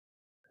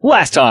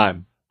Last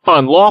time,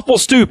 Unlawful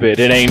Stupid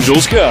and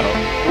Angels Go.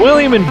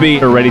 William and Bee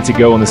are ready to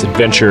go on this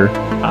adventure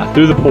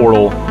through the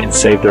portal and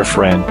save their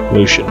friend,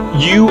 Lucian.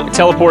 You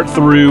teleport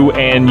through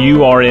and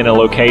you are in a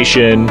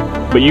location,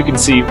 but you can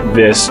see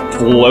this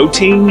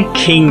floating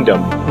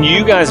kingdom.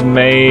 You guys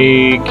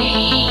make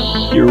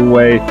your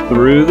way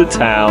through the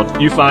town.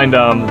 You find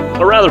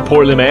a rather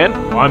portly man.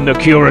 I'm the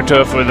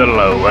curator for the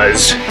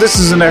lowers. This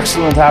is an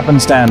excellent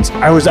happenstance.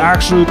 I was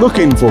actually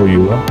looking for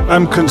you.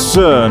 I'm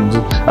concerned.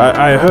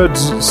 I heard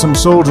some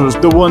soldiers,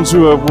 the ones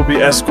who will be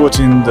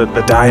escorting the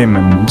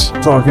diamond,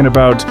 talking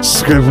about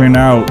skipping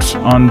out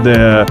on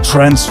their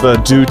transfer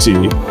duty.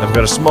 I've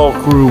got a small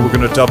crew. We're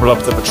going to double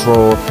up the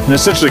patrol and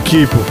essentially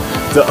keep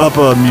the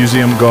upper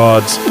museum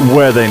guards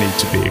where they need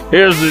to be.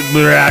 Here's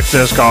the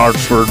access card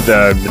for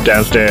the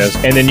downstairs.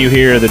 And then you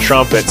hear the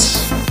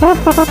trumpets.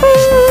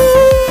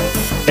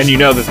 And you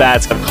know that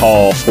that's a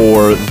call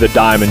for the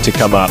diamond to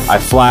come up. I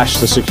flash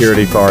the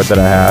security card that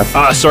I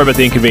have. Sorry about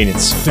the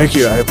inconvenience. Thank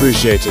you, I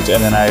appreciate it.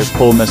 And then I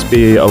pull Miss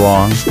B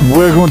along.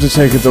 We're going to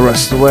take it the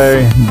rest of the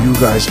way. You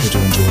guys get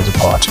to enjoy the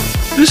party.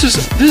 This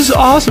is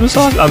awesome. It's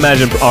awesome. I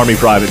imagine Army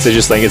privates, they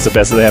just think it's the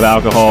best that they have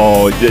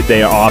alcohol.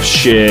 They are off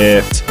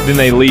shift. Then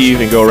they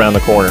leave and go around the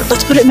corner.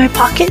 Let's put it in my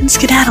pocket and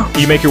skedaddle.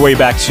 You make your way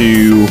back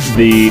to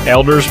the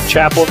Elders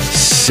Chapel.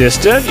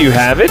 Sister, you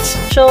have it?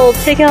 She'll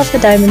take out the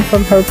diamond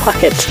from her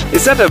pocket.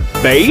 Is that a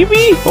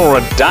baby or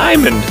a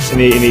diamond? And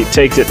he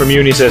takes it from you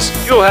and he says,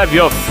 you'll have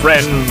your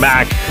friend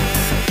back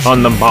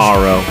on the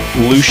morrow.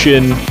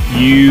 Lucian,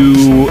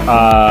 you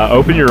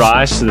open your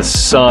eyes to the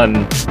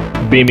sun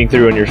beaming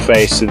through on your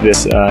face in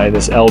this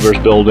Elders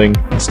building.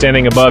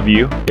 Standing above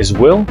you is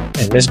Will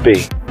and Miss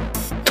B.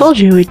 Told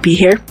you we'd be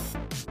here.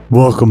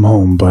 Welcome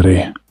home,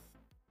 buddy.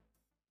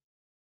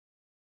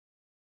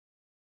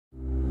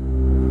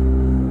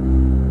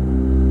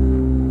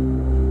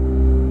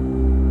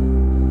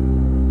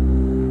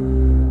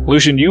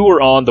 Lucian, you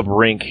were on the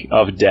brink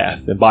of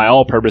death, and by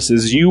all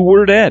purposes, you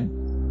were dead.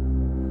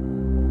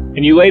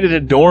 And you laid in a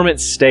dormant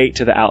state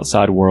to the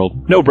outside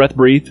world. No breath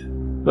breathed,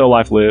 no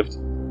life lived.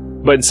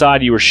 But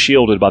inside you were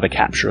shielded by the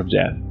capture of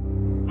death.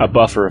 A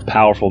buffer of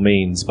powerful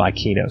means by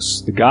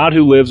Kinos, the god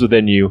who lives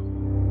within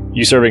you,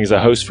 you serving as a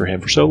host for him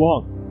for so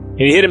long.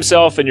 And he hid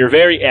himself in your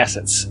very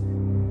essence.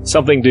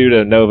 Something due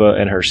to Nova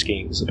and her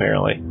schemes,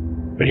 apparently.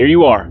 But here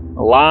you are,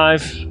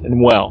 alive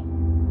and well.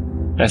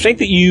 I think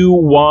that you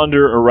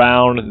wander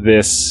around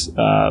this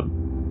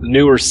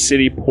newer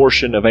city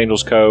portion of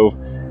Angel's Cove,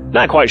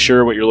 not quite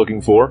sure what you're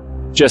looking for,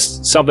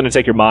 just something to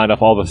take your mind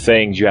off all the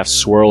things you have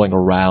swirling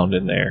around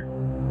in there.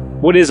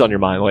 What is on your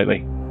mind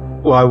lately?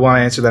 Well, I want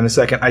to answer that in a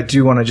second. I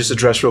do want to just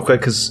address real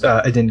quick because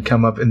it didn't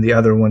come up in the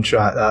other one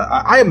shot.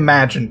 I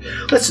imagine,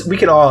 we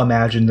can all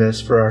imagine this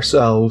for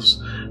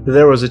ourselves.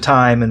 There was a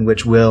time in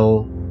which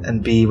Will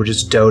and B were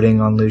just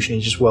doting on Lucian.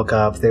 He just woke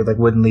up. They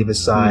wouldn't leave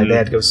his side. They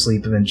had to go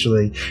sleep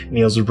eventually.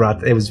 Meals were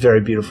brought. It was very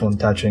beautiful and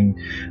touching.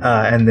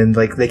 And then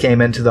they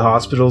came into the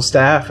hospital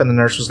staff, and the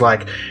nurse was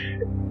like,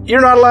 "You're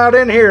not allowed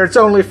in here. It's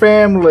only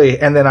family."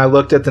 And then I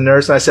looked at the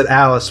nurse and I said,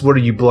 "Alice, what are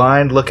you,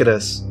 blind? Look at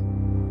us.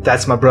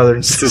 That's my brother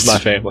and sister." This is my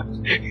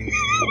family.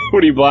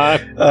 What are you,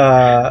 blind?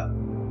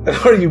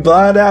 What are you,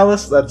 blind,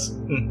 Alice? That's...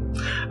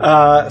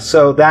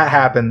 so that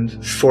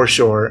happened for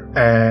sure.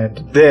 And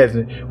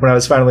then when I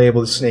was finally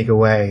able to sneak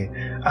away,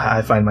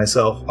 I find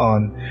myself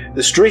on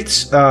the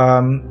streets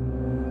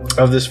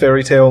of this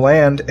fairy tale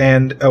land.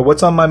 And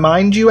what's on my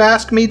mind, you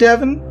ask me,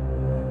 Devin?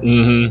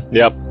 Mm-hmm.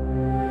 Yep.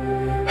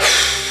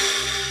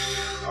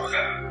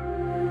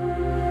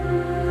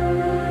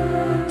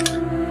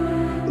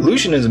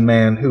 Lucian is a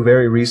man who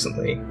very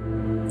recently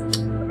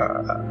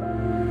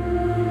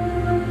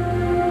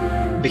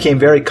became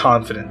very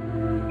confident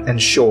and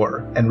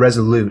sure and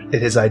resolute in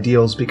his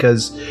ideals,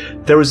 because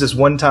there was this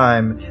one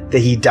time that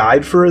he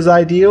died for his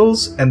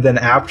ideals, and then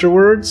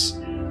afterwards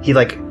he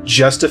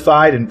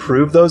justified and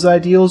proved those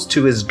ideals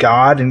to his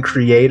God and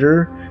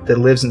creator that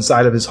lives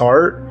inside of his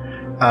heart,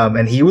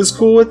 and he was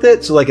cool with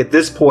it. So at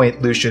this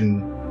point,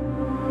 Lucian,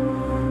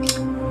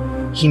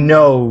 he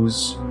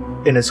knows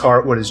in his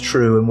heart what is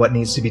true and what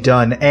needs to be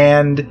done,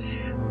 and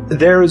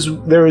there is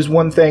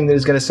one thing that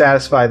is going to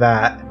satisfy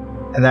that,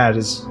 and that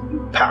is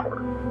power.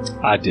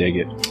 I dig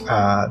it.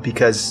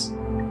 Because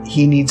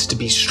he needs to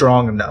be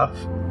strong enough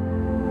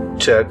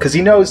because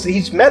he knows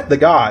he's met the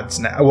gods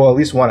now. Well, at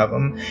least one of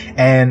them.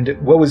 And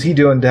what was he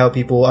doing to help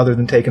people other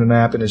than taking a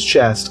nap in his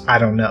chest? I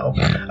don't know.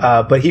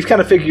 But he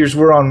kind of figures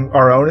we're on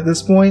our own at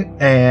this point,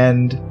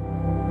 and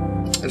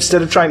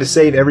instead of trying to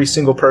save every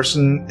single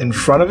person in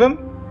front of him,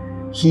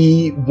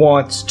 he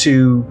wants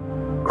to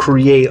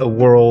create a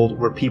world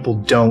where people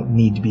don't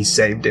need to be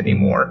saved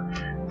anymore.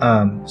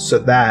 So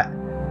that,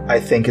 I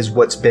think, is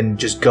what's been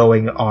just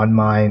going on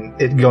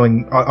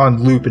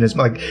loop in his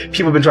mind.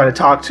 People have been trying to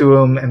talk to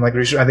him, and I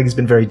think he's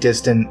been very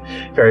distant,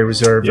 very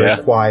reserved,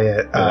 very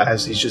quiet,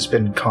 as he's just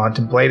been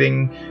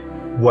contemplating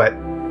what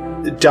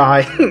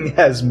dying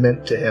has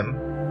meant to him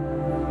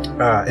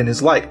in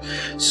his life.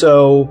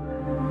 So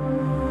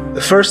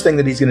the first thing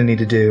that he's going to need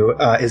to do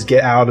is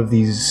get out of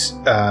these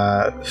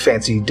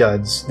fancy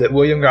duds that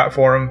William got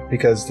for him,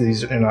 because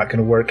these are not going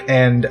to work.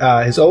 And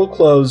his old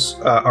clothes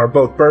are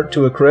both burnt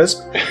to a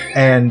crisp,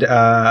 and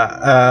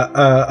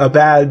a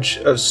badge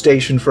of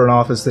station for an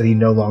office that he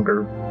no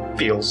longer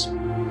feels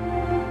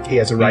he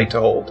has a right to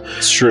hold.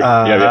 It's true.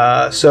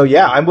 So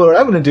what I'm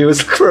going to do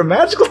is look for a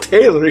magical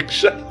tailoring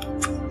shop.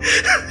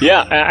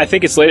 Yeah, I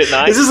think it's late at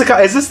night. Is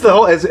this the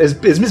whole?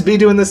 Is Miss B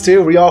doing this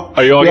too? Are you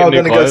all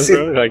getting new clothes?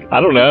 Like, I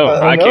don't know.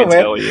 I can't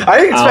tell you. I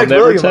didn't expect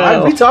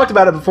William. We talked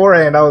about it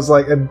beforehand. I was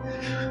like, and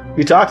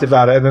we talked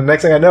about it, and the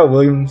next thing I know,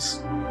 William's.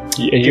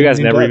 And you guys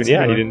never even.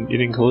 Yeah, you didn't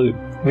include.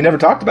 We never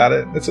talked about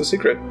it. It's a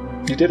secret.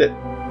 You did it.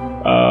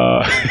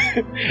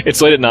 It's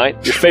late at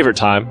night. Your favorite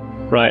time,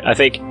 right? I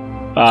think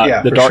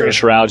the darkness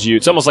shrouds you.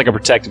 It's almost like a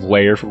protective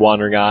layer for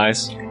wandering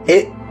eyes.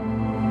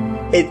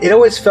 It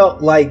always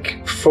felt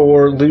like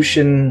for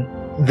Lucian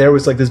there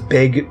was like this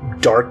big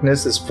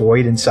darkness, this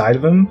void inside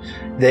of him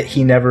that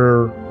he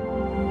never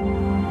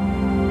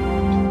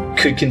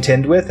could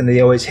contend with, and he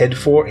always hid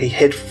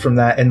from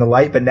that in the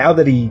light. But now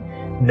that he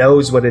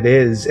knows what it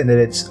is, and that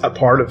it's a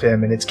part of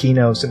him, and it's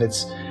Kinos, and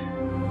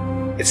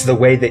it's the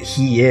way that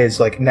he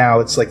is, like now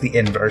it's like the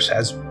inverse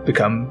has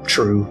become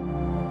true.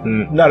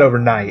 Not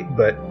overnight,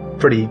 but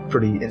pretty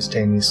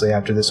instantaneously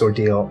after this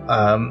ordeal,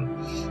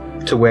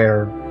 to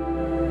where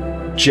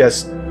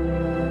just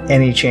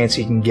any chance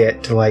he can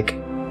get to, like,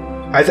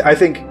 I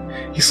think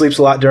he sleeps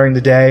a lot during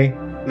the day.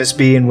 Miss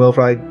B and Will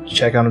probably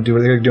check on him,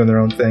 they're doing their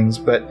own things,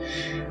 but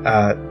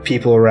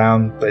people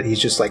around, but he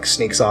just like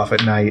sneaks off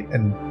at night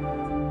and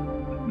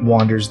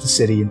wanders the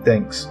city and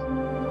thinks.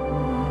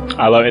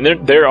 I love it.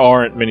 And there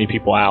aren't many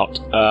people out.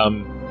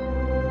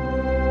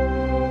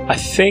 I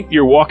think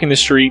you're walking the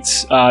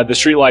streets. The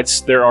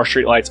streetlights, there are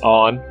streetlights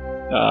on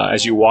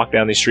as you walk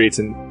down these streets,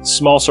 and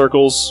small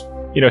circles,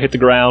 hit the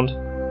ground.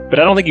 But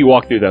I don't think you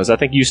walk through those. I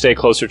think you stay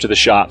closer to the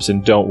shops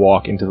and don't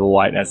walk into the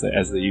light as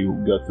you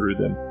go through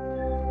them.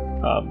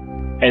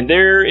 And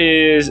there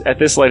is, at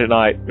this late at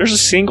night, there's a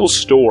single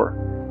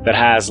store that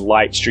has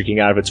light streaking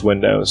out of its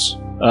windows.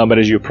 But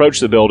as you approach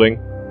the building,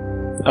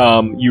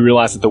 you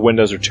realize that the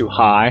windows are too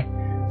high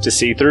to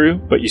see through,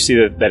 but you see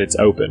that it's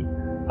open.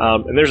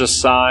 And there's a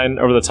sign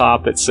over the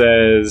top that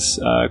says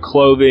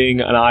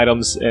clothing and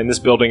items, and this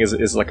building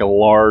is like a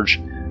large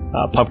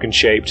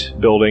pumpkin-shaped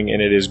building,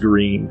 and it is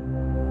green.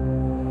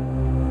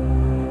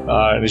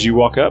 And as you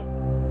walk up,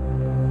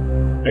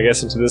 I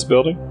guess, into this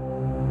building?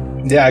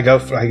 Yeah, I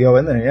go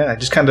in there, yeah.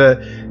 Just kind of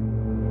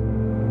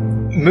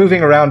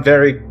moving around,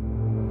 very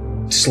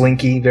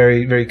slinky,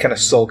 very, very kind of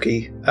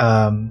sulky.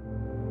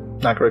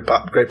 Not great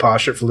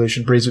posture for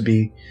Lucian. Breeze would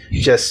be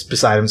just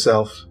beside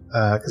himself,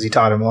 because he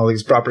taught him all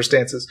these proper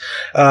stances.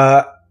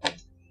 And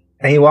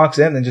he walks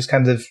in and just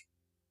kind of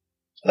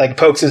like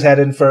pokes his head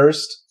in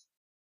first.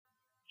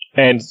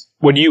 And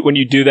when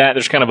you do that,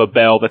 there's kind of a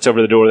bell that's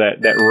over the door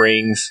that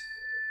rings.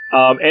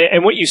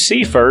 And what you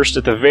see first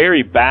at the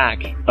very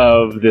back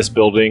of this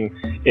building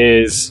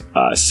is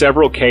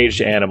several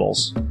caged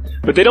animals.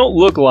 But they don't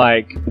look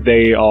like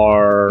they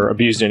are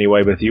abused in any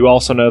way, but you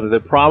also know that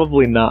they're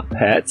probably not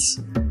pets.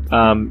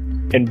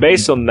 And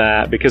based on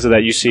that, because of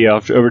that, you see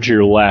over to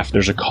your left,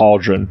 there's a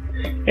cauldron.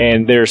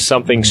 And there's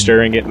something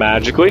stirring it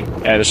magically,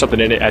 and there's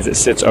something in it as it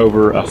sits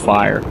over a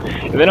fire.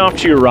 And then off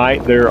to your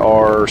right, there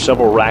are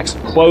several racks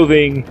of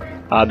clothing.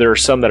 There are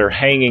some that are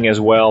hanging as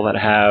well that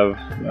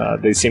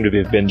have, they seem to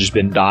have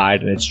been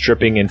dyed, and it's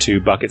dripping into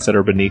buckets that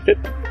are beneath it.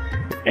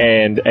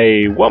 And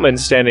a woman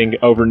standing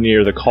over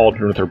near the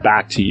cauldron with her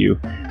back to you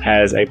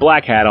has a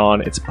black hat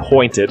on. It's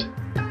pointed,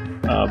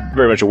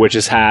 very much a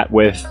witch's hat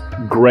with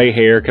gray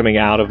hair coming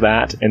out of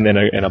that, and then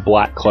a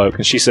black cloak.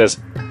 And she says,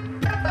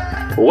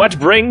 "What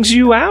brings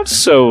you out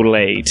so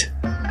late?"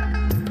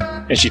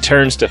 And she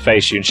turns to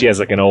face you, and she has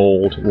like an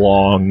old,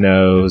 long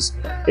nose.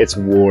 It's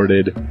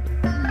warded.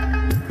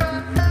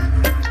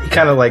 He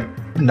kind of like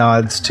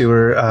nods to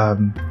her.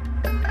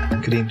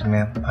 "Good evening,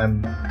 ma'am.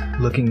 I'm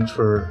looking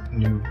for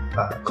new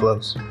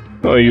clothes."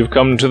 "Oh, you've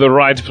come to the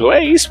right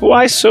place.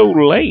 Why so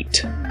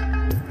late?"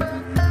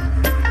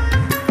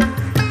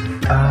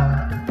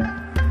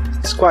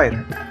 It's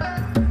quieter.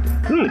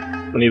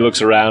 When he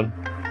looks around,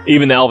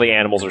 even all the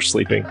animals are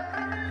sleeping.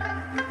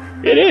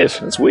 "It is.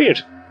 That's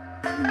weird.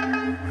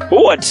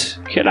 What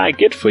can I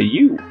get for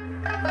you?"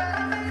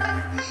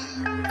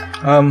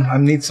 I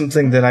need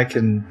something that I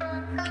can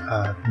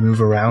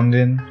move around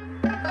in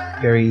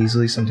very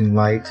easily, something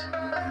light,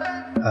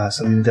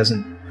 something that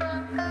doesn't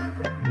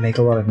make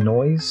a lot of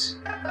noise,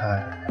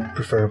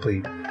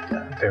 preferably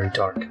very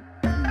dark.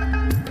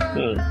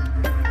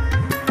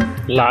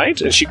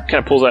 Light? And she kind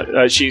of pulls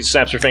out, she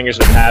snaps her fingers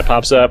and a pad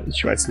pops up, and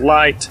she writes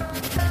light,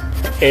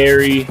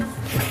 airy,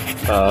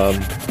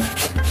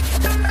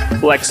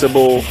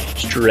 flexible,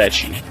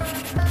 stretchy.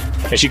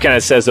 And she kind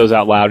of says those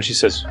out loud, and she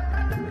says,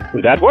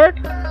 "Would that work?"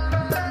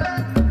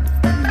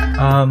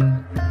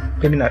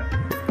 Maybe not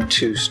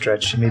too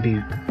stretchy,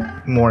 maybe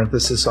more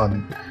emphasis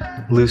on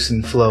loose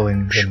and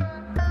flowing than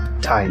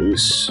tight.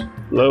 Loose,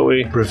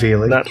 flowy,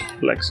 revealing. not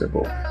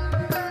flexible.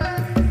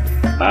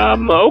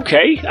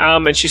 Okay.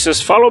 And she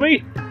says, follow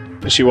me.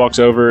 And she walks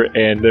over,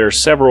 and there are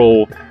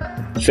several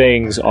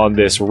things on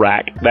this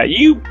rack that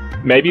you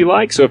maybe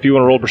like. So if you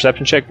want to roll a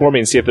perception check for me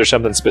and see if there's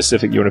something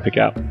specific you want to pick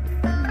out.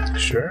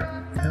 Sure.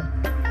 Yeah.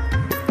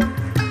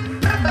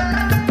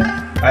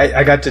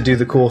 I got to do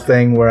the cool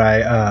thing where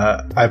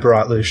I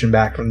brought Lucian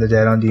back from the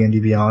dead on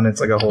D&D Beyond.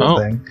 It's like a whole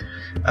thing.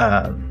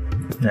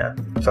 Yeah,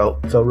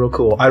 felt real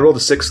cool. I rolled a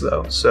 6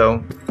 though,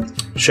 so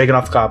shaking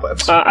off the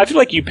cobwebs. I feel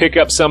like you pick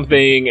up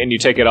something and you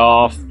take it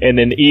off, and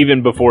then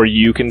even before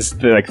you can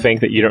think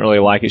that you don't really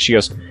like it, she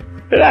goes,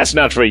 "That's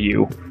not for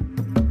you."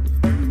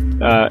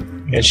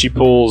 And she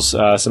pulls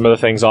some other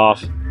things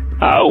off.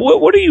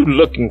 What are you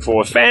looking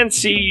for?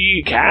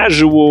 Fancy,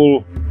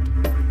 casual?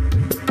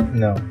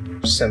 No,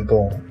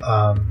 simple.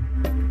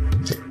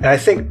 And I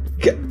think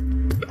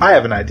I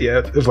have an idea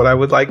of what I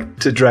would like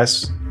to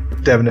dress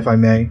Devin, if I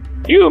may.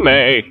 You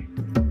may.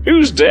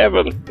 Who's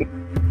Devin?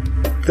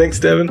 Thanks,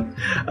 Devin.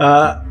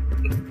 I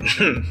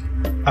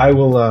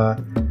will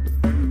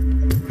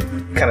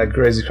kind of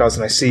graze across,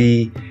 and I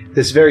see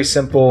this very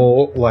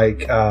simple,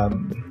 like,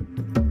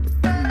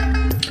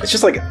 it's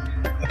just like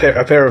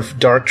a pair of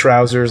dark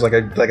trousers, like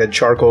a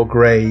charcoal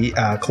gray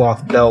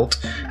cloth belt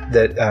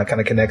that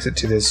kind of connects it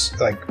to this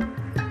like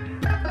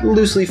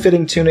loosely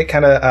fitting tunic,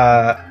 kind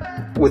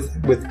of with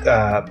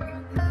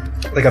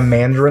like a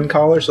mandarin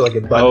collar, so like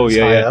it buttons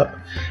high up,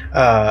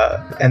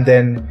 and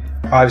then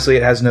obviously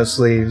it has no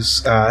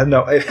sleeves.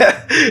 No,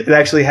 it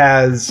actually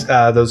has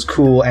those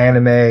cool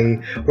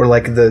anime where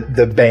like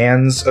the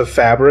bands of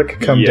fabric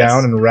come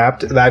down and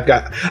wrapped. I've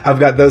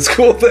got those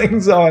cool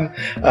things on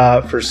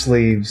for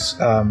sleeves,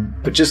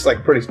 but just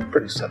like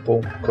pretty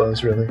simple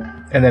clothes really.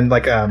 And then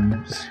like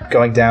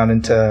going down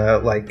into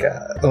like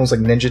almost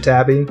like ninja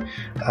tabby,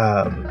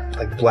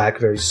 like black,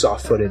 very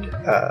soft-footed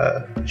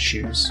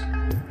shoes.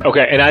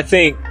 Okay, and I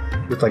think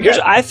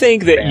I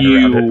think that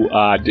you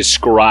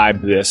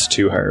describe this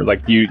to her.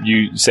 Like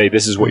you say,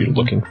 this is what you're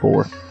looking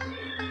for.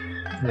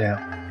 Yeah.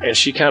 And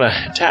she kind of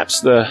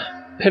taps the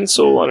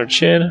pencil on her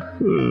chin.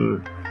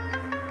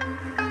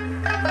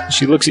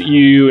 She looks at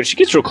you, and she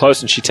gets real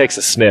close, and she takes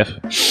a sniff.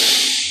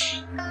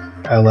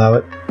 I allow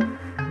it.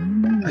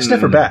 I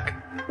sniff her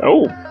back.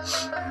 Oh.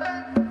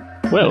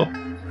 Well,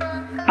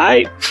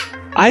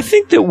 I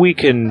think that we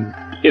can,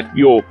 if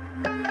you're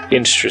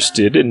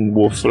interested, and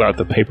we'll fill out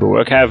the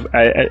paperwork, have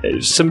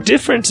some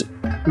different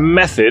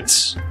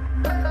methods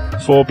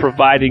for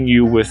providing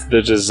you with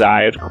the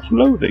desired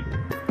clothing.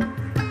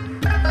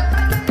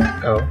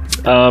 Oh.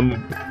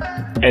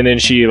 And then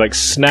she like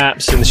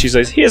snaps, and she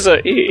says, here's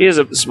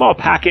a small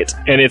packet,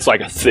 and it's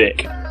like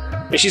thick.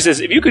 And she says,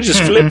 if you could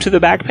just flip to the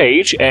back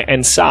page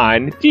and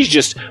sign, these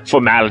just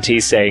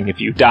formalities saying if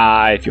you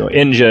die, if you're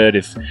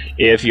injured,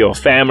 if your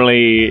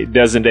family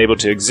doesn't able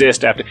to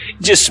exist after,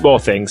 just small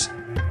things.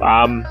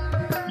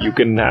 You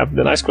can have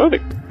the nice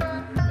clothing.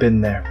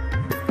 Been there.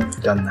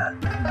 Done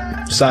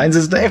that. Signs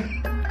his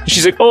name?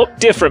 She's like, oh,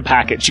 different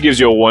packet. She gives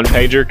you a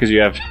one-pager because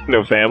you have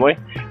no family.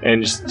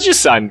 And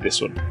just sign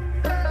this one.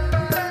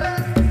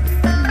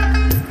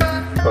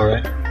 All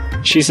right.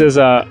 She says,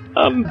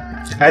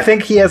 I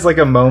think he has like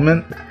a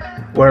moment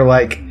where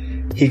like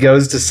he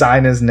goes to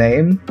sign his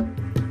name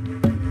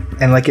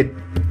and like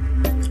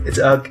it's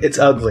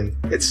ugly.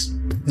 It's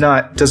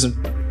not, doesn't,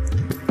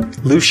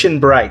 Lucian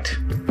Bright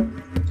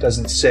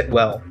doesn't sit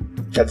well.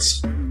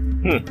 That's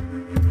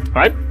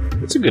right.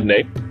 That's a good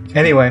name.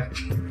 Anyway,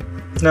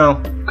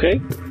 no. Okay.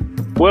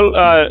 Well,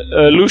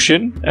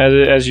 Lucian,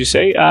 as you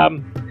say,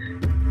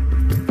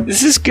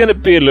 this is gonna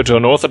be a little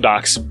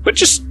unorthodox, but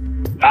just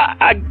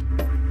I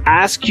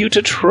ask you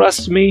to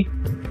trust me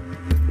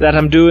that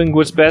I'm doing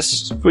what's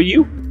best for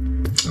you.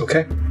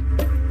 Okay.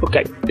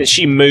 Okay. And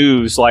she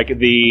moves like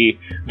the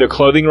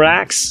clothing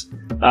racks.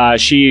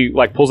 She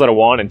like pulls out a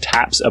wand and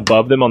taps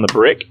above them on the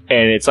brick,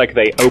 and it's like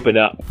they open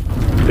up.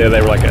 They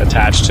were like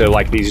attached to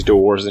like these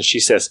doors, and she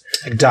says,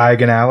 like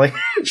Diagon Alley.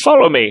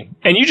 Follow me.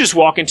 And you just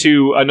walk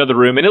into another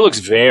room, and it looks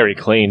very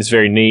clean. It's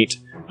very neat.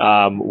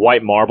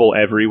 White marble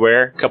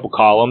everywhere, a couple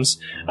columns.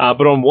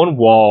 But on one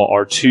wall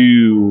are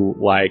two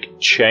like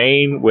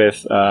chain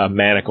with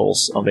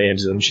manacles on the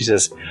ends of them. She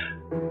says,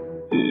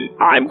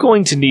 I'm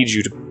going to need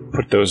you to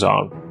put those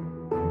on.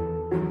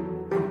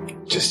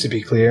 Just to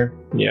be clear.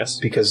 Yes.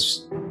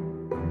 Because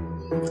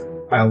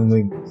I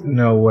only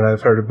know what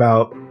I've heard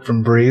about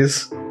from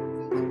Breeze.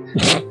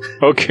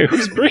 Okay,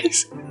 who's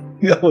Breeze?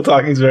 Yeah, well,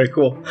 talking's very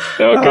cool.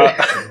 Okay.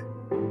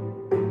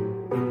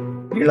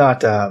 You're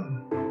not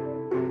going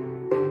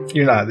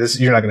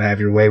to have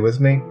your way with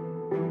me.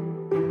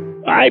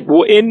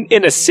 Well,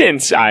 in a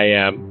sense, I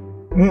am,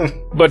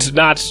 but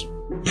not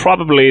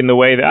probably in the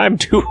way that I'm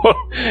too.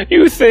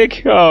 You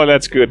think? Oh,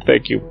 that's good.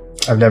 Thank you.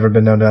 I've never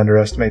been known to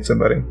underestimate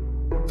somebody.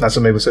 Not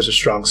somebody with such a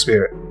strong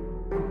spirit.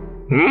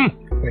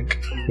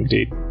 Wink.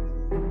 Indeed.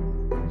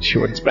 She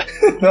wouldn't expect.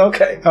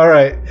 Okay. All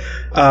right.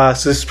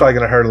 So this is probably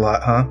going to hurt a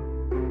lot, huh?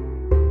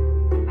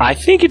 I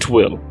think it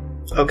will.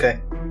 Okay.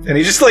 And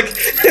he just like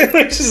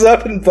reaches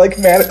up and like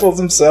manacles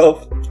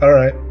himself. All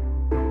right.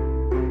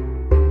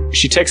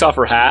 She takes off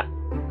her hat,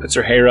 puts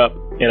her hair up,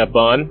 in a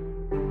bun.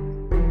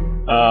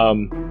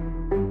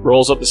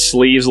 Rolls up the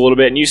sleeves a little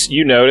bit, and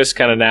you notice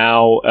kind of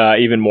now,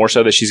 even more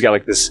so, that she's got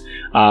like this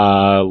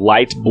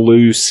light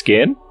blue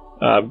skin.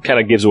 Kind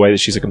of gives away that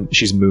she's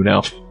a moon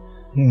elf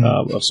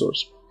of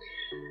sorts.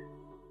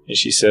 And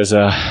she says,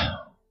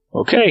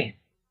 "Okay,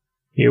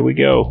 here we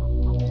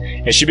go."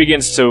 And she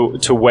begins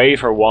to wave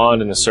her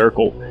wand in a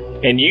circle,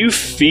 and you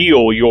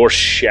feel your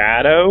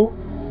shadow,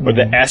 or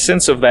the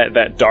essence of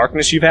that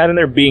darkness you've had in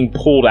there, being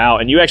pulled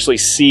out, and you actually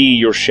see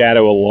your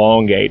shadow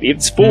elongate.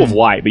 It's full of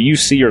light, but you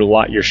see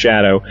your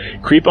shadow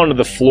creep onto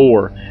the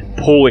floor,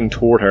 pulling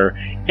toward her,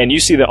 and you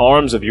see the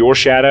arms of your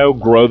shadow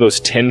grow those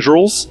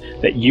tendrils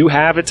that you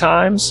have at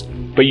times,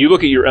 but you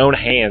look at your own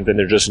hands and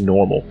they're just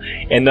normal.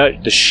 And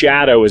the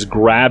shadow is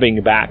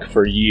grabbing back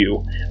for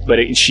you,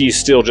 but she's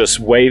still just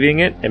waving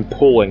it and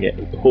pulling it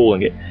and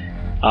pulling it.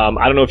 I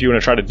don't know if you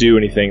want to try to do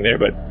anything there,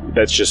 but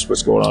that's just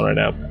what's going on right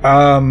now.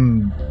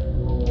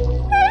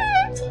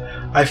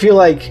 I feel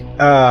like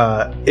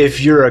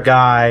if you're a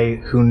guy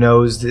who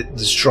knows that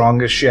the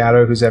strongest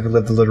shadow who's ever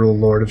lived, the literal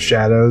Lord of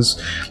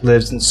Shadows,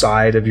 lives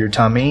inside of your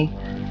tummy,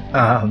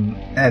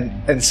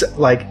 and so,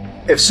 like,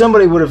 if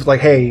somebody would have,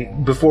 like, hey,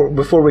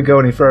 before we go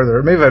any further,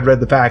 or maybe if I'd read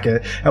the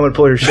packet, I would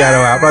pull your shadow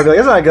out, but I'd be like,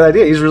 that's not a good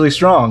idea, he's really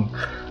strong.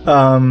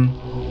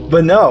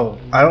 But no,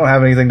 I don't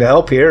have anything to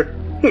help here.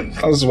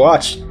 I'll just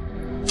watch.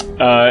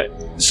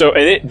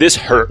 This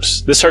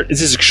hurts. This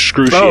is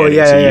excruciating. Oh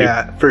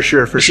yeah, for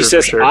sure. She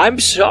says, "I'm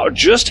so.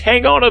 Just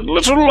hang on a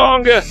little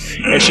longer,"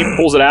 and she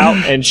pulls it out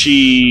and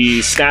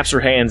she snaps her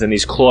hands, and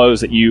these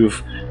clothes that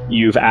you've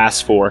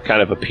asked for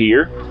kind of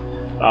appear.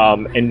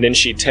 And then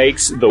she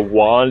takes the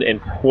wand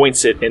and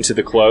points it into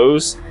the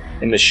clothes,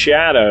 and the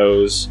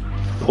shadows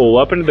pull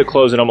up into the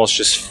clothes and almost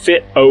just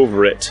fit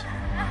over it,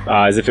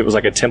 as if it was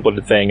like a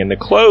templated thing. And the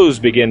clothes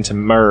begin to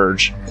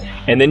merge,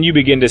 and then you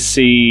begin to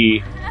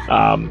see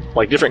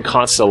like different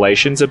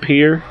constellations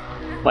appear,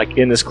 like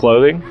in this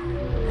clothing,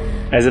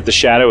 as if the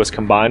shadow is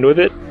combined with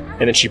it.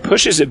 And then she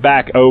pushes it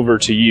back over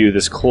to you.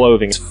 This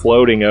clothing's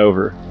floating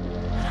over,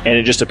 and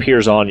it just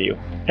appears on you,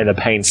 and the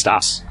pain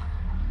stops.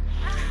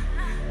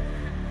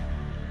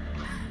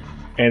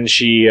 And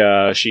she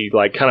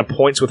like kind of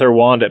points with her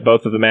wand at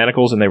both of the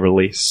manacles, and they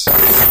release.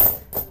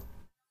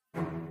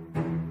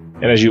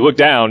 And as you look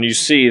down, you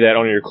see that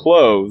on your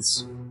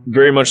clothes,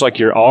 very much like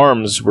your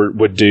arms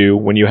would do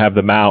when you have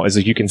them out, is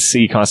that you can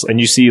see constantly, and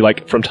you see,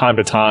 like, from time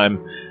to time,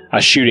 a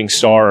shooting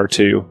star or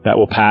two that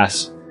will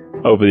pass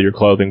over your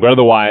clothing. But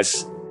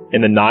otherwise,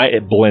 in the night,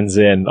 it blends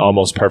in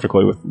almost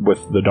perfectly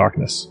with the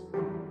darkness.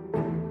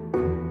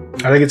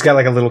 I think it's got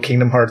like a little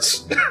Kingdom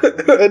Hearts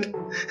hood.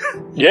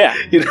 Yeah.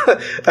 You know,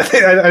 I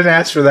think I didn't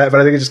ask for that, but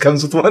I think it just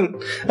comes with one.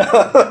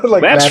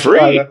 Like that's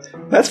free.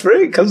 That's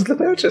free. It comes with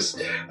the patches.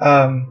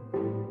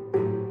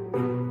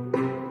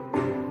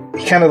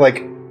 He kind of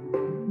like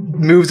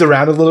moves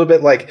around a little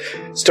bit, like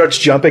starts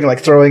jumping, like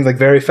throwing like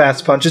very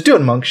fast punches,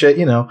 doing monk shit,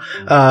 you know,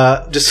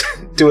 just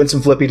doing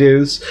some flippy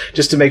doos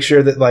just to make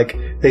sure that like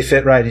they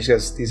fit right. He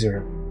goes, "These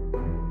are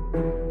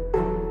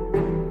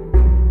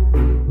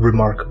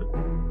remarkable."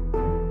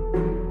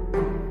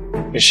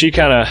 And she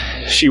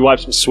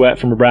wipes some sweat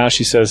from her brow.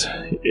 She says,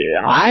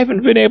 "I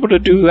haven't been able to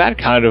do that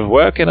kind of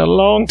work in a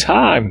long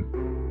time.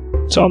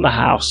 It's on the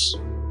house."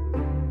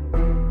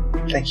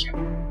 Thank you.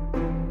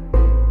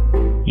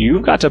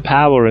 You've got a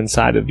power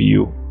inside of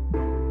you.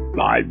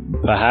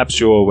 Perhaps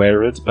you're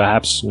aware of it,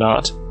 perhaps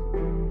not.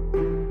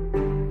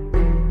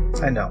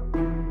 I know.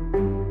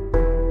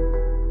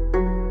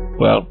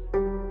 Well,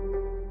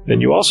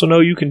 then you also know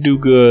you can do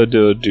good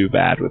or do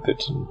bad with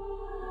it.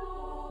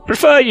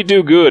 Prefer you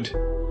do good.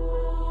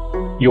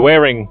 You're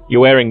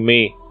wearing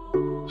me,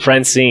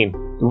 Francine.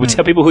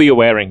 Tell people who you're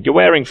wearing. You're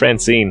wearing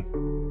Francine.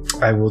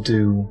 I will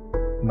do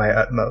my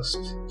utmost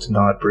to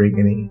not bring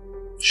any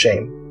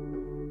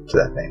shame to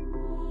that name.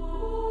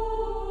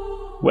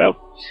 Well,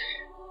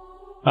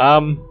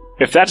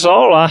 if that's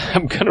all,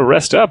 I'm gonna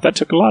rest up. That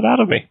took a lot out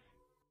of me.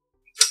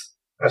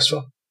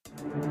 Restful.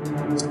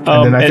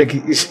 And then I think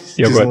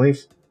he doesn't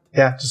leave.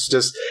 Yeah,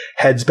 just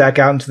heads back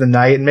out into the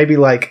night, and maybe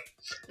like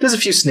does a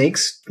few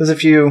sneaks, does a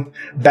few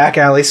back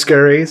alley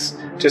scurries,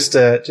 just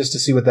to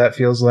see what that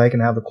feels like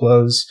and how the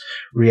clothes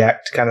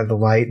react to kind of the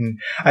light. And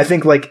I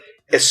think like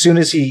as soon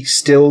as he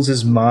stills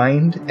his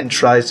mind and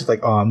tries to like,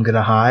 oh, I'm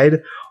gonna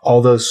hide,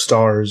 all those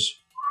stars,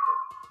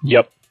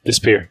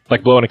 disappear,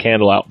 like blowing a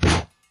candle out,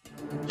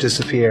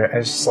 disappear. And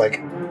it's just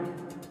like,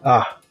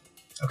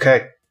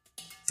 okay,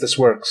 this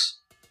works.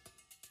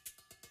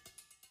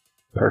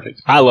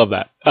 Perfect. I love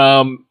that.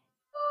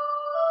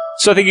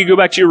 So I think you go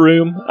back to your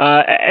room,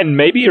 and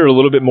maybe you're a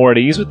little bit more at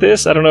ease with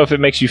this. I don't know if it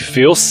makes you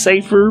feel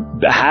safer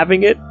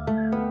having it,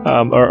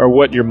 or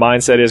what your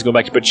mindset is going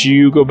back to, but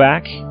you go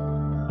back.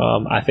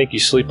 I think you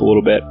sleep a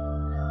little bit.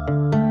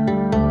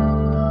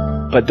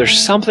 But there's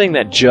something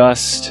that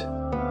just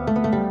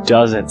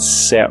doesn't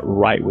set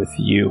right with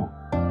you.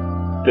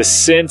 The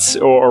sense,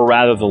 or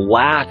rather the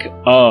lack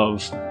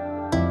of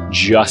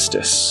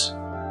justice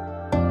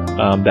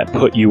that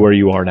put you where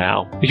you are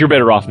now. You're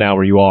better off now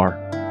where you are.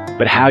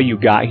 But how you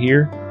got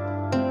here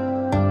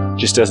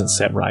just doesn't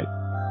sit right.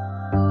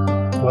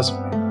 Wasn't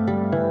right.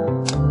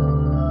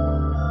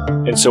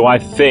 And so I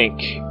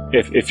think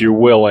if you're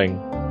willing,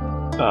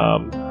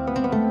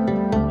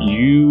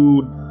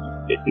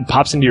 it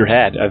pops into your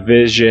head a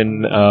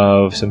vision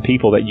of some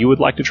people that you would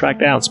like to track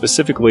down,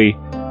 specifically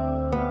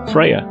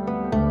Freya,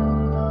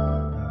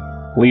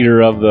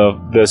 leader of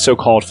the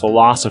so-called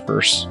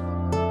philosophers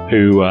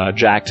who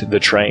jacked the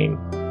train.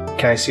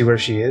 Can I see where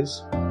she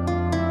is?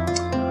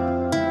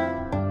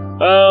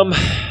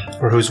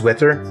 Or who's with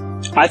her?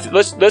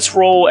 Let's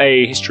roll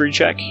a history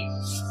check.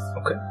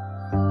 Okay.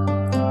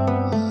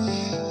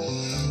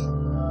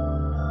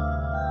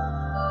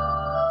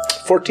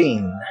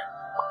 $14.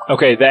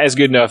 Okay, that is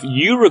good enough.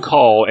 You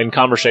recall in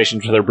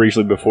conversations with her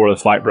briefly before the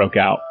fight broke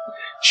out,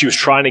 she was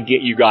trying to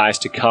get you guys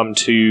to come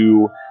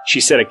to, she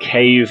said, a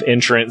cave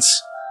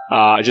entrance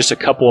just a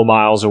couple of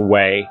miles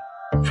away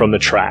from the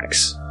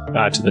tracks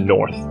to the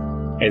north.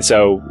 And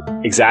so,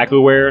 exactly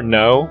where?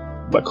 No,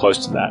 but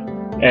close to that.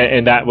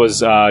 And that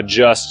was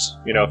just,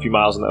 a few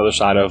miles on the other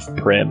side of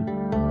Prim.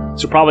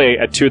 So probably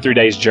a 2 or 3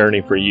 days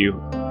journey for you.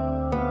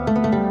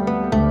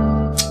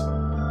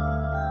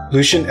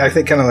 Lucian, I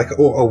think, kind of like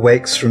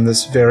awakes from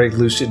this very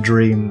lucid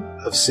dream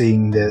of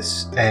seeing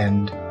this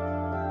and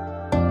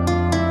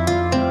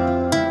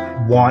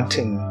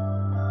wanting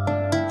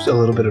a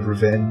little bit of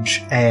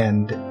revenge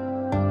and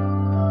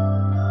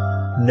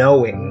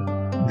knowing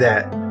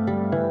that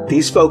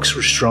these folks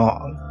were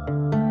strong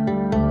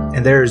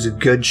and there is a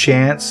good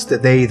chance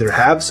that they either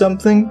have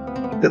something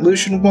that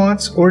Lucian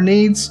wants or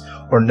needs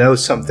or know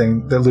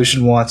something that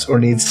Lucian wants or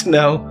needs to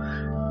know.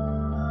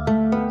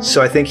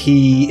 So I think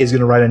he is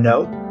going to write a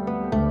note.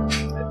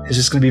 It's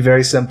just going to be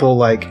very simple,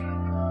 like,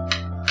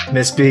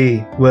 Miss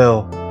B,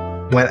 Will,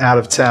 went out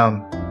of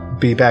town.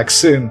 Be back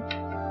soon.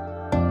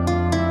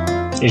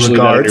 Usually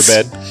not in your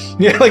bed.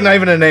 Yeah, like not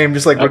even a name,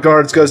 just like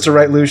regards goes to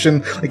write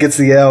Lucian. Like gets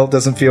the L,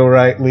 doesn't feel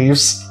right,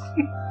 leaves.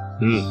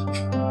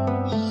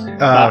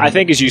 I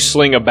think as you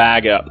sling a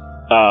bag up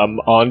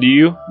onto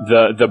you,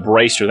 the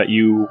bracer that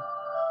you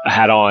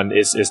had on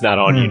is not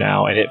on you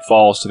now, and it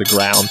falls to the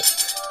ground.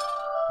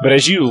 But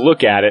as you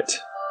look at it,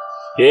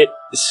 it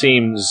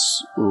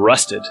seems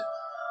rusted,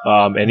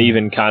 and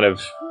even kind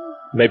of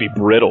maybe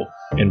brittle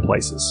in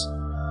places.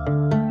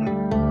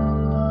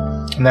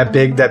 And that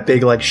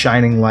big like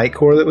shining light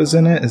core that was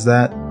in it, is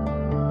that?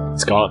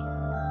 It's gone.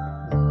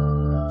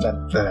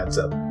 That adds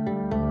up.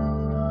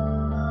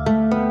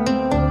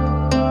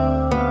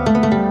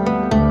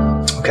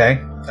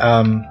 Okay.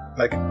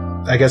 Like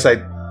I guess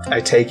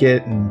I take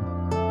it and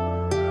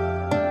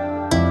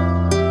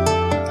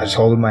I just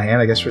hold it in my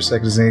hand, I guess, for a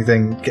second. Is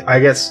anything? I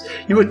guess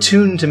you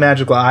attune to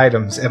magical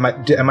items. Am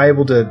I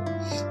able to?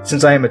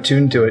 Since I am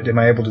attuned to it, am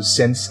I able to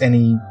sense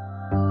anything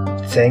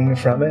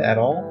from it at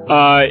all?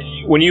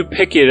 When you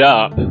pick it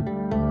up,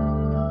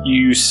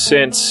 you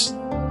sense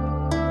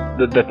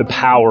that the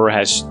power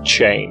has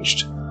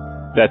changed.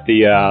 That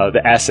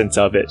the essence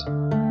of it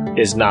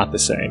is not the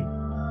same.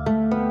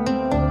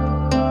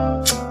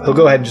 He'll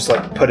go ahead and just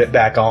like put it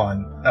back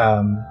on,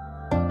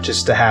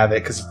 just to have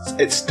it, because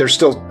there's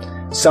still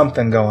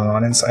something going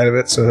on inside of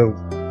it, so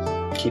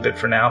he'll keep it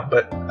for now.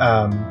 But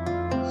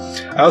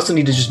I also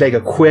need to just make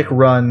a quick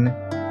run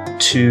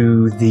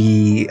to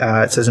the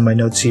it says in my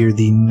notes here,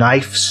 the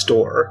knife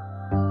store.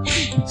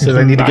 So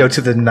I need to go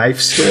to the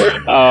knife store.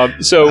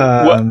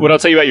 What I'll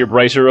tell you about your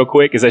bracer real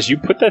quick is as you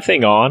put that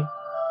thing on,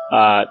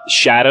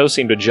 shadows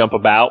seem to jump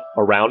about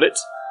around it,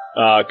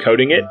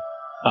 coating it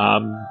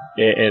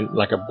in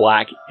like a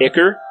black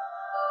ichor.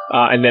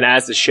 And then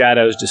as the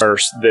shadows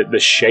disperse, the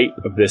shape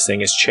of this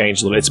thing has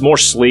changed a little bit. It's more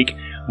sleek,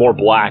 more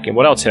black. And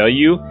what I'll tell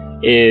you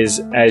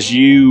is as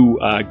you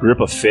grip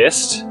a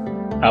fist,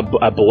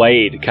 a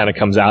blade kind of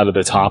comes out of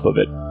the top of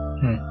it.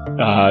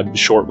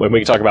 Short. We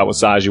can talk about what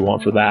size you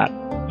want for that.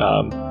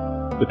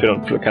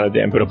 Depending on the kind of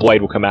dam, but a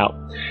blade will come out.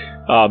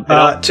 I'm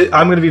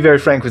going to be very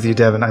frank with you,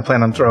 Devin. I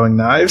plan on throwing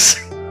knives.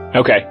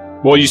 Okay.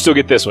 Well, you still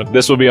get this one.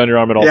 This will be on your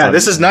arm at all times. Yeah,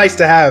 this is nice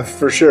to have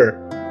for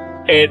sure.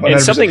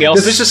 And something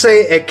else. Let's just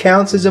say it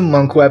counts as a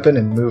monk weapon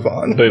and move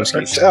on. Boom,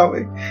 shall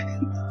we?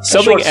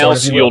 Something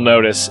else you'll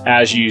notice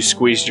as you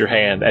squeezed your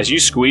hand. As you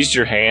squeezed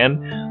your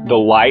hand, the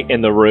light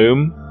in the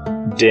room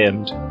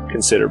dimmed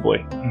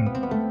considerably.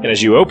 And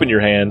as you open your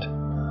hand,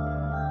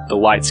 the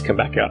lights come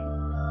back up.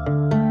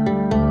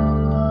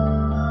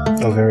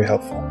 Oh, very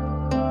helpful.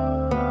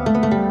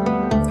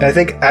 And I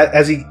think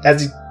as he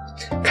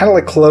kind of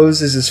like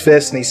closes his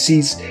fist and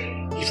he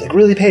like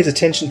really pays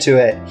attention to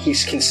it, he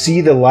can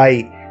see the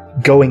light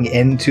going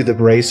into the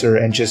bracer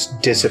and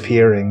just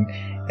disappearing.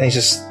 And he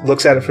just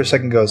looks at it for a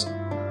second and goes,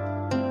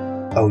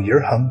 "Oh,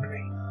 you're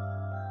hungry.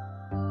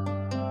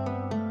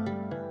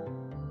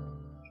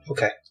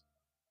 Okay.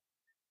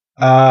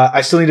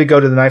 I still need to go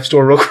to the knife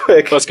store real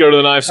quick. Let's go to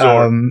the knife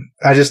store.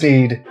 I just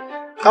need,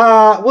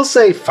 we'll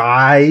say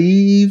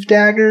 5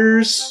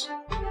 daggers.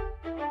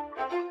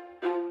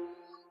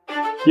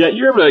 Yeah,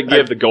 you're able to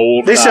give the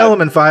gold. They sell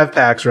them in 5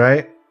 packs,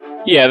 right?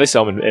 Yeah, they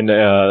sell them, and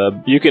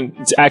you can.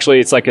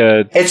 It's like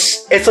a.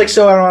 It's like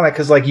so ironic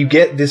because like you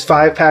get this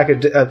 5-pack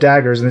of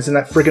daggers and it's in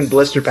that freaking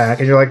blister pack,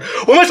 and you're like,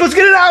 what am I supposed to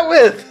get it out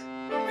with?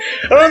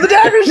 I don't have the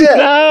daggers yet.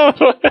 No.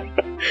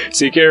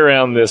 So you carry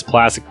around this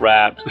plastic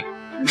wrapped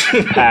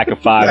pack of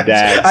 5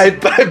 daggers.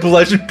 I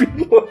bludgeon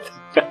people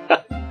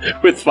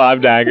with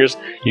 5 daggers.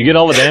 You get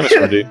all the damage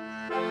from it, dude.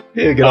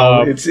 Yeah, get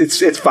all, it's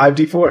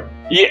 5d4.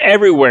 Yeah,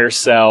 everywhere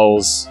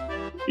sells,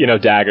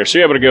 daggers. So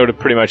you're able to go to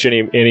pretty much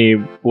any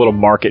little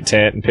market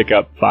tent and pick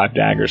up 5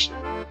 daggers.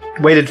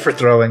 Weighted for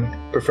throwing,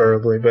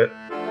 preferably, but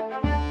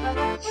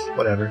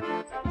whatever.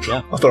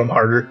 Yeah, I'll throw them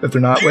harder if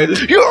they're not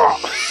weighted.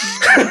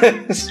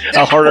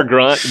 A harder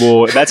grunt.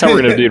 Well, that's how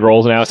we're gonna do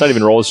rolls now. It's not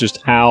even rolls; it's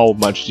just how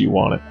much do you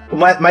want it.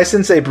 My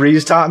sensei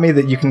Breeze taught me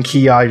that you can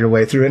key all your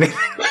way through anything.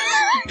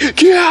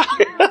 Yeah.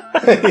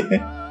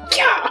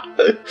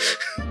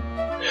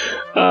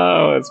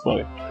 Oh, that's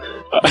funny.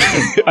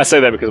 I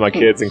say that because my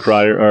kids in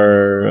karate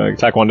or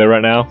taekwondo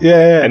right now.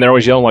 Yeah. And they're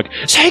always yelling like,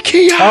 "Say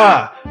Kia!"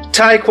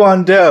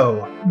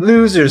 Taekwondo,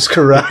 losers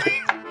karate.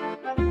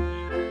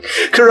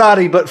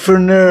 Karate, but for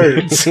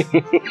nerds.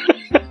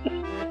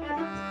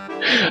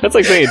 That's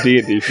like saying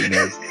D&D for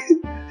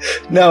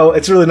nerds. No,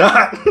 it's really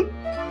not.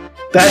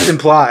 That's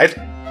implied.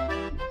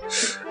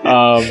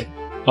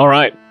 All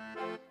right.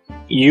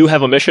 You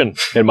have a mission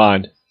in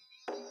mind.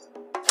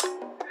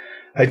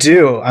 I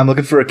do. I'm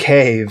looking for a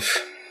cave.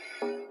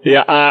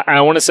 Yeah,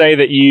 I want to say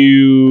that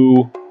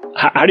you...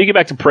 How do you get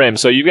back to Prim?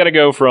 So you've got to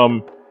go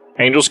from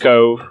Angel's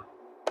Cove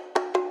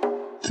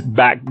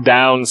back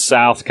down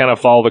south, kind of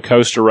follow the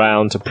coast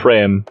around to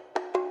Prim.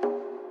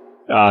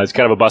 It's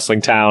kind of a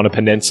bustling town, a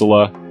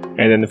peninsula.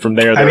 And then from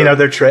there... are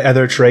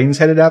there trains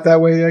headed out that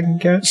way that I can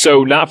catch?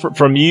 So not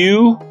from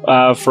you,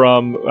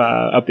 from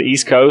up the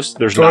east coast.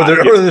 There's not.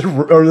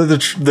 Or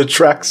the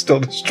track's still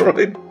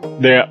destroyed?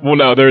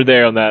 No, they're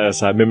there on that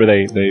side. Remember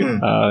they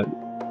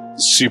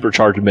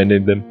supercharged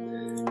amended them.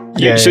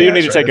 Yeah, so you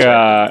need to take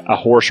a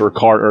horse or a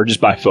cart or just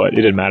by foot. It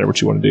didn't matter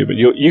what you want to do, but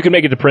you can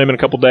make it to Prim in a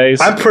couple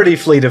days. I'm pretty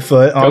fleet of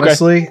foot,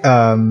 honestly. Okay.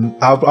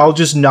 I'll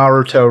just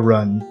Naruto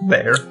run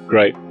there.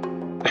 Great.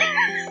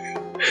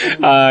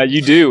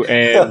 You do,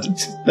 and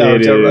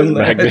it is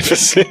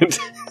magnificent.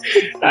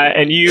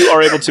 And you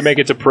are able to make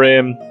it to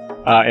Prim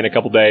in a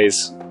couple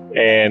days.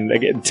 And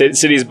again,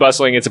 city is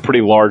bustling. It's a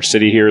pretty large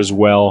city here as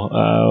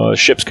well.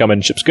 Ships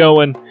coming, ships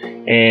going,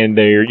 and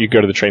there you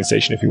go to the train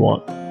station if you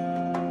want.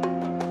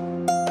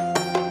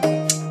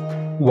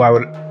 Why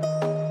would?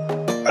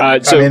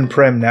 I'm in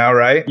Prim now,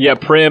 right? Yeah,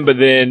 Prim. But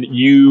then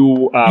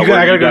I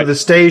gotta go to the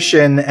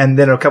station, and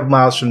then a couple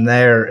miles from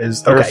there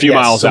is a few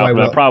miles out.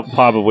 But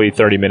probably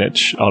 30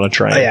 minutes on a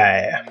train.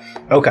 Yeah.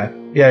 Okay.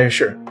 Yeah,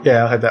 sure.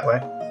 Yeah, I'll head that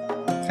way.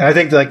 And I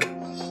think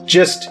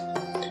just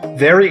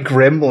very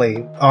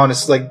grimly,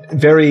 honestly, I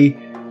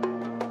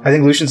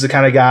think Lucian's the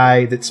kind of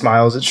guy that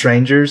smiles at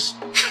strangers,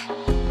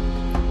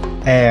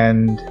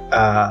 and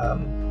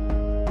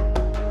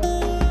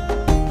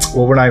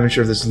we're not even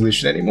sure if this is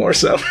Lucian anymore,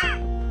 so.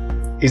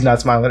 He's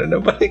not smiling at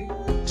nobody.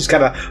 Just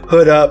kind of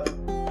hood up,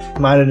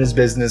 minding his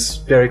business,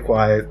 very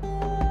quiet.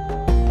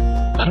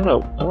 I don't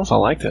know if I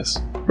like this.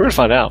 We're gonna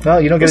find out. No,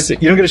 you don't get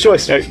a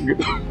choice. You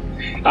get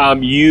on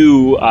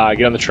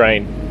the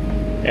train,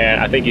 and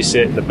I think you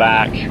sit in the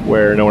back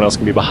where no one else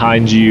can be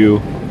behind you,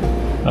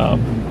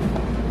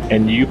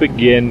 and you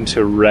begin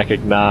to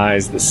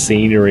recognize the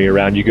scenery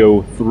around. You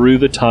go through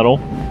the tunnel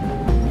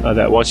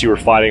that once you were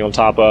fighting on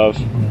top of.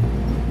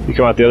 You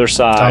come out the other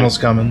side. Tunnel's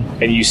coming.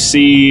 And you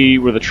see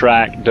where the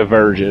track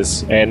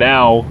diverges. And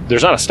now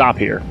there's not a stop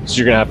here. So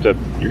you're gonna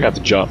have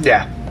to jump.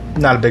 Yeah.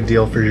 Not a big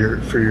deal for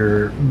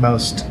your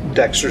most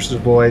dexterous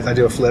of boys. I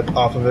do a flip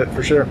off of it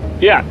for sure.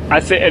 Yeah. I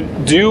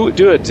think do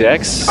a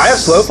dex. I have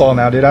slow fall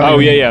now, dude. I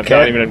don't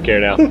even care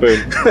now.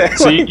 Boom.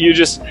 So you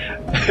just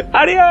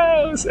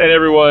adios, and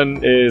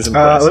everyone is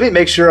impressed. Let me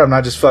make sure I'm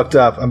not just fucked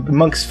up.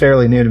 Monk's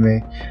fairly new to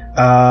me.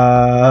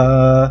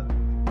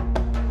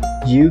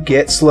 You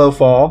get slow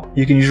fall.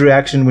 You can use your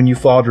reaction when you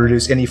fall to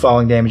reduce any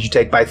falling damage you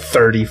take by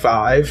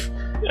 35.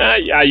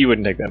 You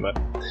wouldn't take that much.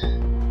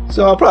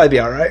 So I'll probably be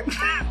alright.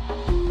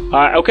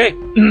 Okay.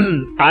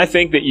 I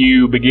think that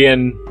you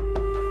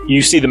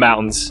see the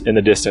mountains in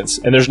the distance,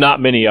 and there's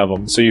not many of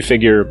them, so you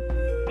figure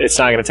it's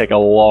not going to take a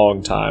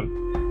long time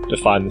to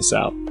find this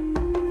out.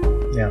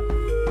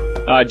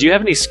 Yeah. Do you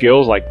have any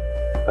skills like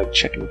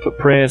checking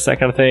footprints, that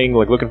kind of thing,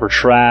 like looking for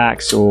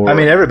tracks? Or I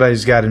mean,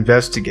 everybody's got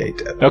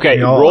investigate. Okay,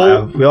 we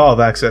all have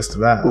access to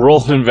that.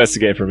 Roll an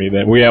investigate for me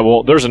then.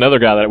 There's another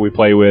guy that we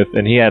play with,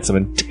 and he had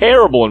some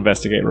terrible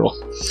investigate rolls.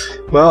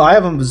 Well, I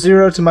have a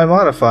 0 to my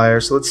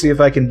modifier, so let's see if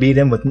I can beat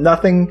him with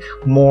nothing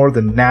more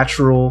than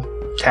natural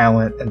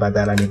talent, and by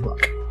that I mean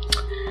luck.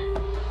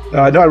 No,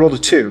 I rolled a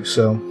 2,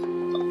 so.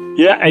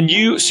 Yeah, and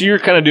you're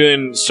kind of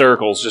doing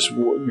circles, just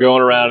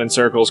going around in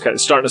circles, kind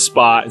of starting to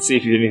spot and see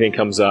if anything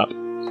comes up.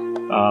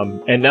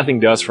 And nothing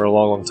does for a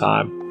long, long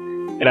time.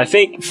 And I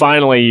think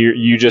finally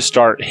you just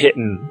start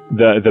hitting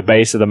the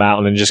base of the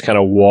mountain and just kind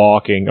of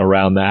walking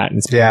around that.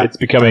 And it's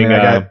becoming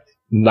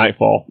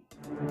nightfall.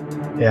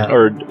 Yeah.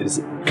 Or is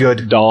it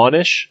good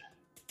dawnish?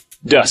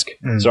 Dusk.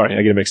 Sorry,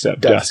 I get it mixed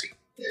up. Dusk.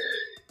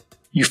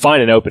 You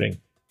find an opening,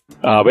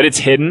 but it's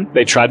hidden.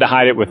 They tried to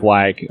hide it with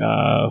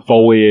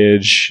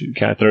foliage.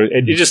 Kind of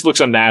it just looks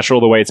unnatural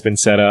the way it's been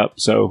set up.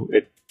 So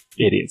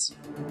idiots.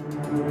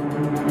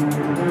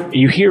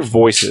 You hear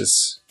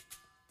voices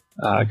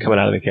coming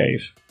out of the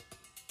cave.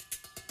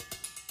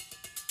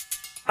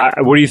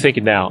 What are you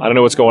thinking now? I don't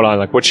know what's going on.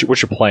 Like, what's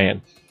your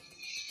plan?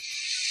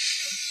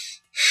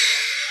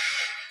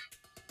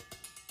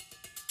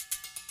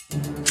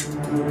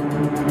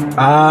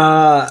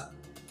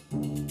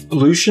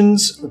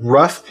 Lucian's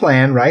rough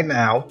plan right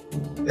now,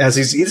 as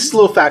he's a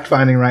little fact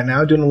finding right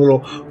now, doing a little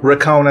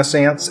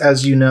reconnaissance,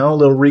 as you know, a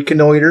little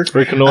reconnoiter.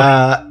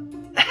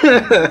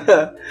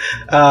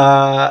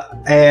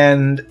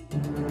 And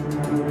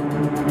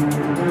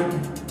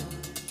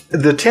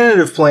the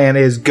tentative plan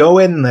is go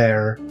in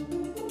there,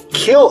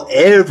 kill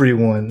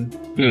everyone.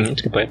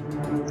 That's a good plan.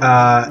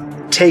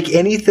 Take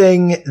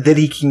anything that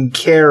he can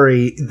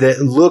carry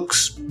that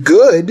looks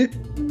good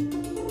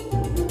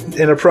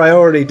in a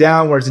priority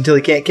downwards until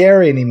he can't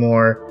carry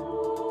anymore,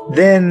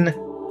 then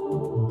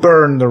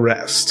burn the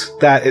rest.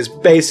 That is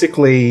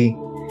basically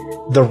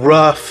the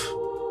rough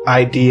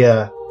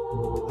idea.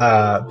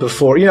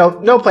 Before,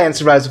 no plan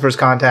survives the first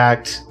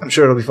contact. I'm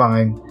sure it'll be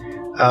fine.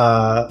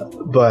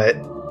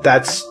 But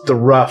that's the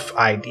rough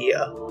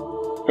idea.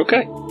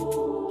 Okay.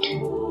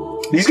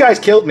 These guys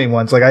killed me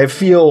once. Like, I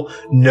feel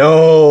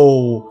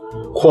no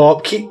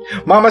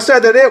Mama said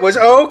that it was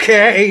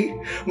okay.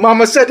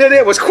 Mama said that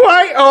it was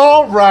quite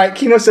all right.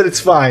 Kino said it's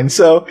fine.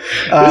 So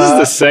this is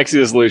the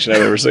sexiest Lucian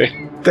I've ever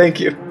seen. Thank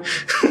you.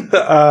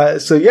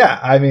 So yeah,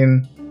 I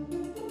mean,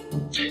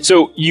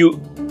 so you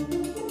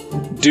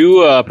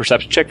do a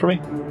perception check for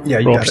me. Yeah,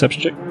 you roll a got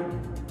perception check.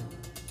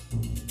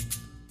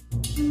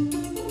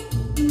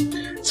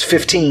 It's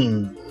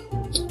 15.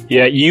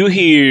 Yeah, you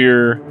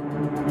hear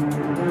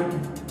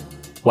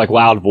like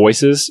loud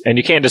voices, and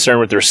you can't discern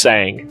what they're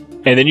saying.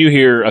 And then you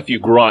hear a few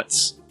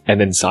grunts,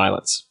 and then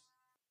silence.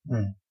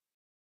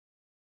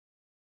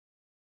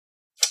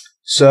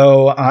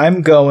 So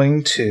I'm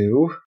going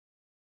to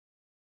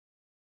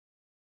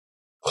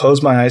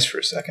close my eyes for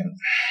a second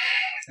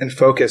and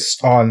focus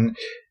on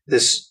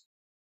this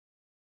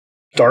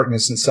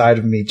darkness inside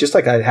of me, just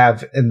like I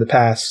have in the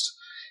past,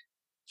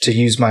 to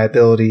use my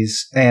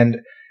abilities.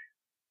 And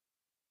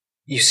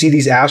you see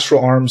these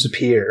astral arms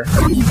appear,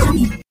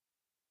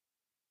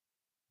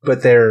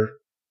 but they're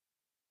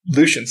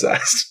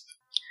Lucian-sized.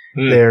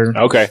 They're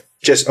okay.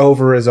 Just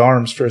over his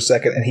arms for a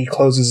second, and he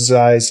closes his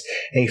eyes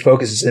and he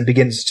focuses and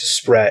begins to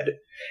spread.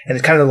 And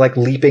it's kind of like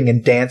leaping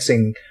and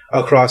dancing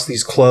across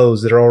these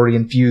clothes that are already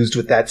infused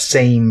with that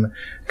same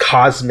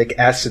cosmic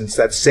essence,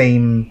 that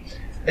same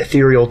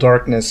ethereal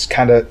darkness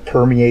kind of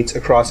permeates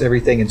across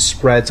everything and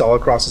spreads all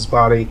across his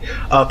body,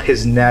 up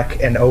his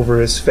neck and over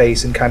his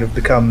face, and kind of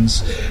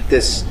becomes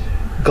this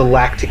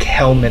galactic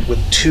helmet with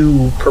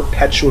two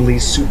perpetually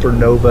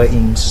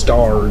supernova-ing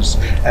stars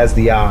as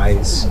the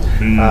eyes.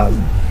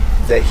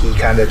 That he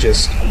kind of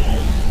just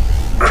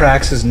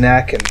cracks his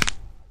neck, and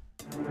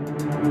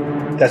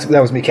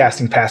that was me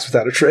casting Pass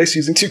Without a Trace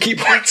using 2 key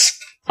points.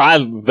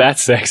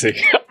 That's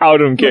sexy. I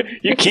don't care.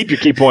 You keep your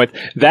key points.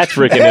 That's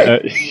freaking.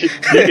 Hey.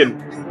 You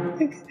can.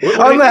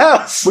 On the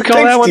house. We call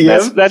Thanks, that one.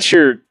 DM. That's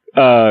your.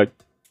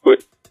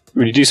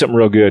 When you do something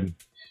real good.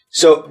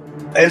 So,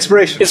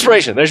 inspiration.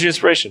 Inspiration. There's your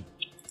inspiration.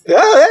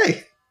 Oh,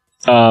 hey.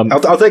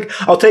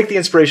 I'll take the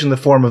inspiration in the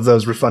form of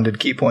those refunded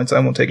key points. I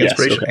won't take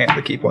inspiration and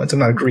the key points. I'm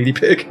not a greedy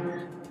pig.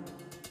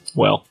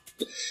 Well.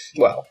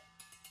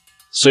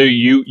 So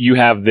you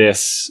have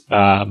this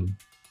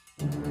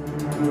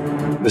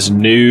this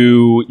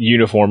new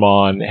uniform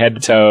on, head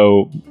to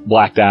toe,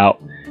 blacked out,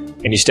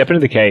 and you step into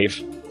the cave.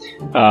 Do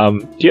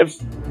you have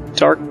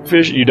dark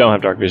vision? You don't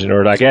have dark vision,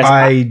 or I guess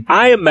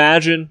I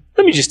imagine.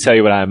 Let me just tell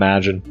you what I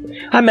imagine.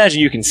 I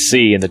imagine you can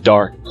see in the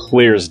dark,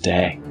 clear as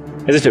day,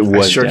 as if it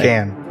was. I sure day.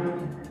 can.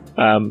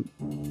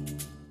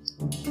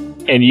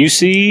 And you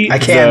see, I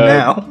can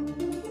now.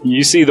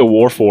 You see the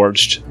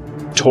Warforged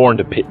torn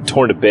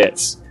to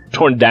bits,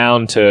 torn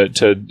down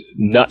to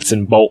nuts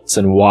and bolts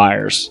and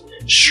wires,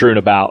 strewn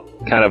about,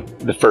 kind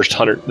of the first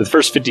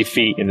 50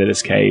 feet into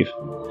this cave.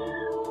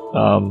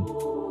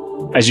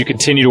 As you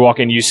continue to walk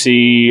in, you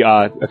see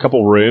a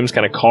couple rooms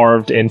kind of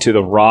carved into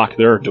the rock.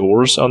 There are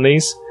doors on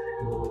these.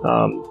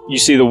 You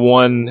see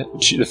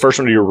the first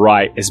one to your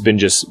right has been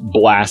just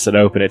blasted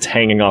open. It's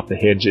hanging off the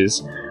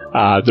hinges.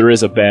 There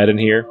is a bed in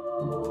here.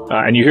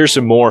 And you hear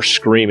some more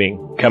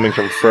screaming coming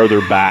from further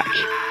back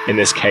in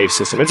this cave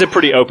system. It's a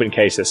pretty open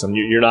cave system.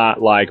 You're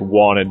not like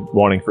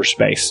wanting for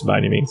space by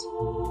any means.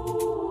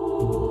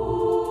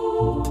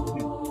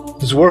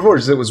 This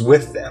Warforged that was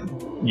with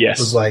them. Yes.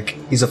 Was like,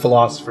 he's a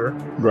philosopher.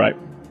 Right.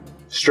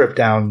 Stripped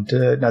down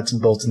to nuts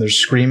and bolts, and there's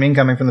screaming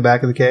coming from the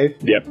back of the cave.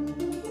 Yep.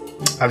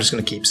 I'm just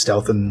going to keep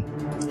stealthing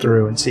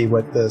through and see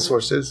what the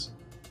source is.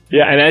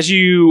 Yeah, and as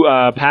you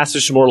pass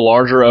through some more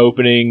larger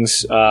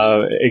openings,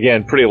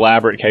 again, pretty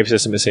elaborate cave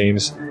system it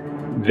seems,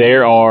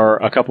 there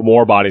are a couple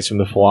more bodies from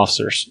the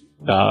philosophers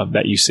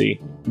that you see.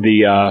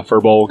 The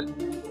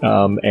Furbolg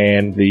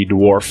and the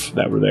dwarf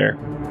that were there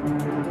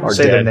are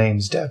Say dead. their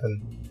names,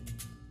 Devin.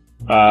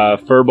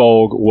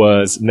 Furbolg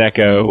was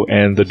Neko,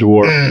 and the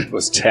dwarf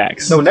was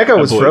Tex. No, Neko I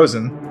was believe.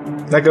 frozen.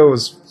 Neko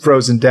was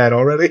frozen dead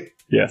already.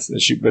 Yes,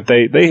 but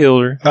they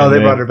healed her. Oh, And they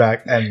then, brought her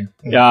back. And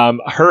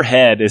her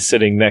head is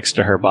sitting next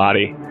to her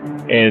body,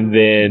 and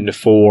then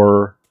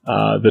for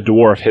the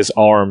dwarf, his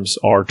arms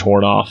are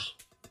torn off,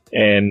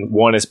 and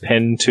one is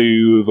pinned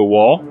to the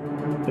wall,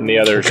 and the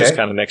other is just Okay.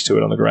 kind of next to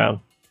it on the ground.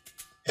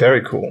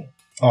 very cool.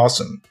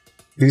 Awesome.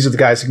 These are the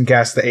guys who can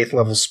cast the 8th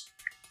level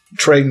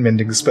train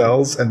mending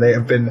spells, and they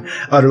have been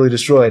utterly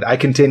destroyed. I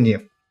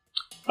continue.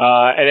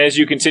 And as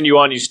you continue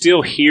on, you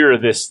still hear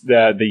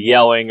the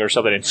yelling or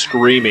something and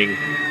screaming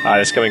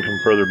that's coming from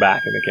further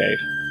back in the cave.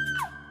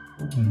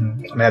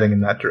 I'm heading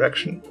in that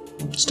direction.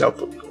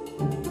 Stealthily.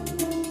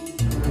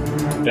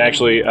 And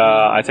actually,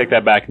 I take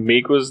that back.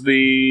 Meek was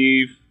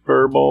the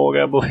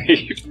Furbolg, I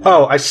believe.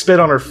 Oh, I spit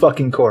on her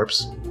fucking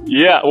corpse.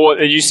 Yeah, well,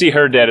 and you see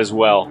her dead as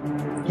well.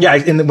 Yeah,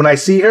 and when I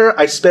see her,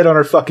 I spit on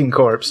her fucking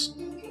corpse.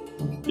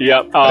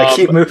 Yep. I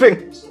keep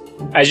moving.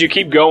 As you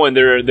keep going,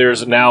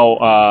 there's now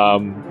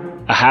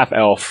a half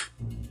elf.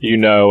 You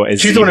know,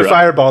 as She's the one who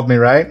Zebra. fireballed me,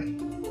 right?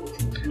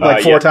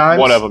 Like four yeah, times?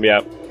 One of them,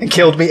 yeah. And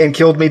killed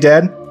me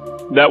dead?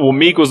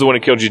 Meek was the one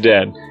who killed you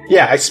dead.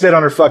 Yeah, I spit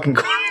on her fucking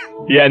corpse.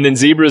 Yeah, and then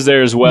Zebra's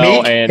there as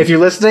well. Meek, And if you're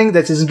listening,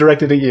 this isn't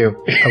directed at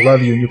you. I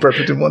love you. You're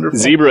perfect and wonderful.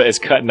 Zebra is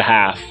cut in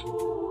half.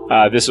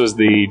 This was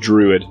the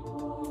druid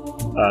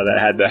that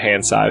had the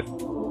hand scythe.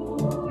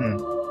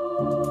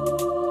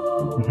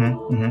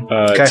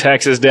 Okay.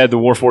 Tex is dead. The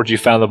Warforged, you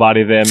found the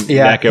body of them.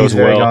 Yeah, Neko he's as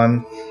very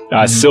well.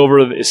 gone.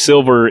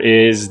 Silver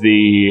is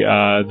the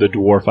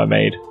dwarf I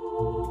made.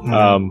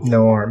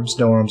 No arms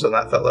on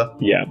that fella.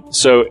 Yeah.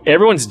 So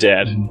everyone's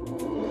dead.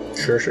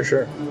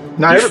 Sure.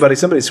 Not everybody.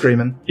 Somebody's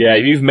screaming. Yeah,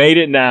 you've made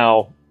it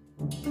now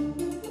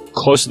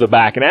close to the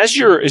back, and as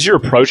you're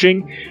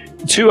approaching,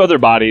 two other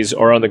bodies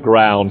are on the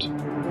ground,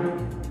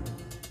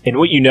 and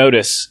what you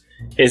notice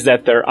is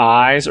that their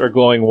eyes are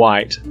glowing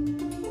white,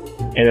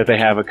 and that they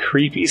have a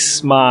creepy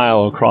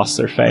smile across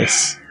their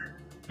face,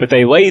 but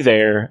they lay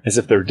there as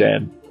if they're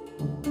dead.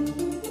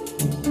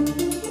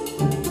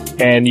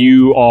 And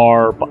you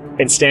are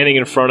standing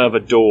in front of a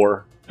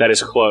door that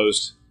is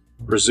closed,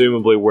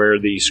 presumably where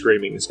the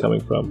screaming is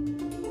coming from.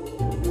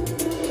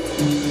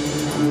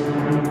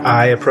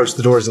 I approach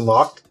the door. Is it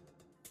locked?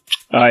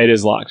 It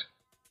is locked.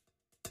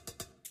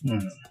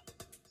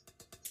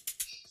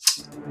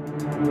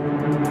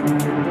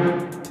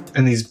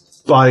 And these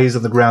bodies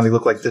on the ground, they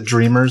look like the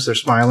dreamers. They're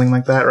smiling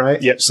like that,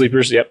 right? Yep,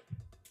 sleepers. Yep,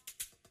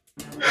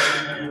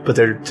 But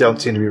they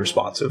don't seem to be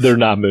responsive. they're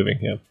not moving.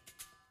 Yeah.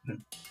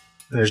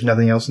 There's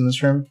nothing else in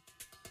this room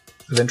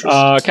of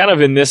interest? Kind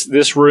of in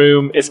this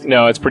room.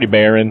 It's pretty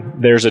barren.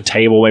 There's a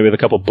table maybe with a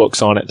couple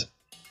books on it.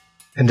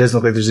 And it doesn't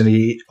look like there's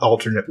any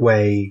alternate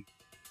way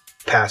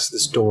past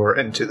this door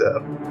into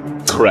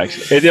the...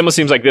 Correct. It almost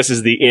seems like this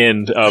is the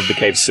end of the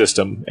cave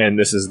system, and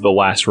this is the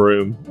last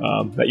room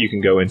that you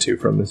can go into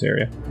from this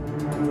area.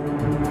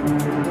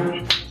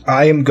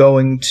 I am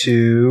going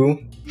to...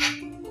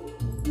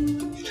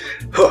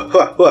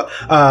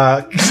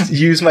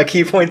 use my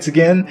key points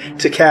again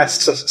to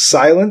cast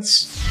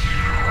silence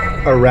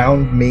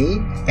around me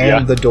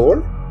and the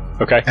door,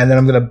 Okay. and then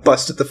I'm going to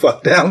bust it the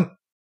fuck down.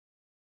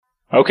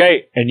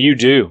 Okay, and you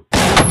do.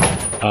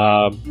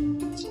 I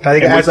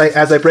think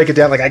as I break it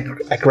down, like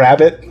I grab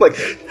it, like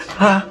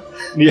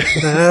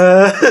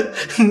Yeah.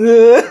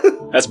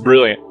 That's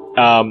brilliant.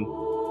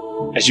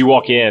 As you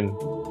walk in,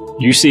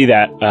 you see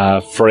that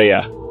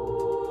Freya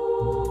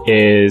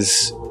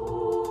is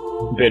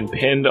been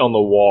pinned on the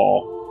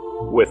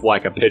wall with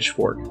like a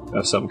pitchfork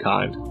of some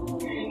kind.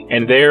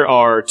 And there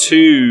are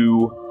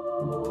two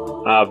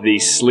of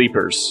these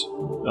sleepers.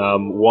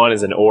 One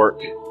is an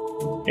orc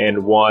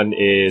and one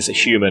is a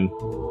human.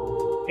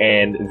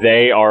 And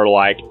they are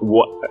like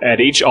at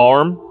each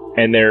arm,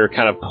 and they're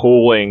kind of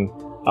pulling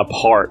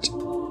apart.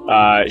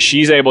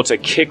 She's able to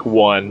kick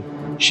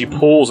one. She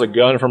pulls a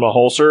gun from a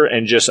holster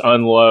and just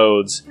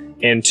unloads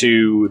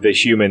into the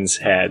human's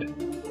head.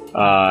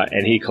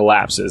 And he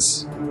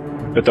collapses.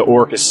 But the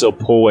orc is still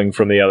pulling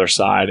from the other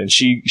side, and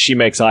she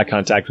makes eye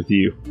contact with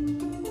you.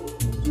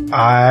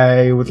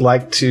 I would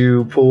like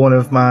to pull one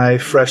of my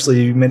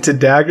freshly minted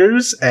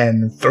daggers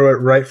and throw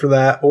it right for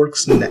that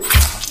orc's neck.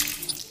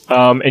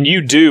 And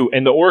you do,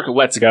 and the orc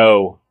lets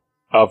go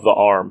of the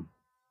arm.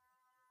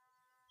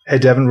 Hey,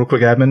 Devin, real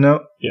quick admin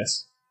note.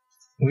 Yes.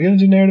 Are we going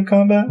to do narrative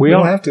combat? We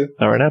don't are. have to.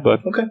 All right, now,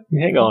 bud. Okay. You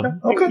hang on.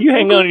 Okay. You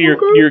hang on to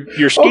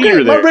your skeeter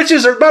Okay,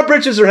 there. my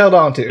britches are held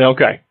on to.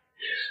 Okay.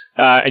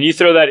 And you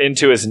throw that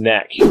into his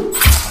neck.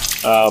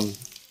 And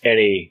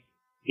he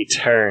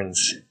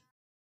turns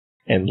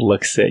and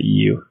looks at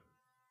you.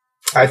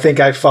 I think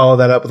I follow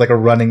that up with like a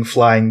running,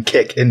 flying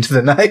kick into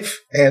the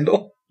knife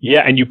handle.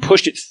 Yeah, and you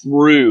pushed it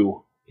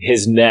through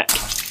his neck,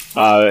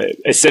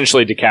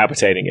 essentially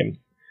decapitating him.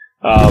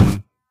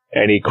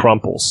 And he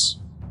crumples.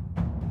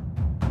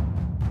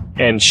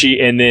 And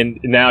then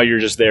now you're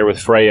just there with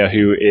Freya,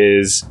 who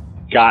is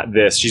got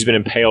this. She's been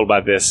impaled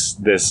by this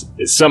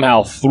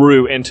somehow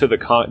through into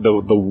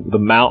the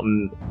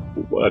mountain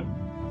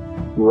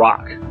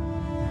rock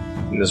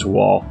in this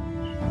wall.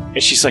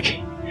 And she's like,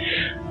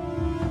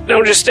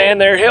 don't just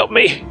stand there, help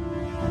me.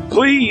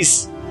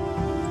 Please.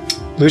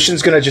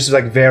 Lucian's gonna just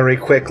like very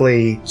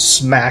quickly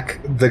smack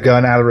the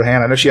gun out of her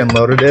hand. I know she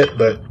unloaded it,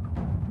 but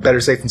better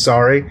safe than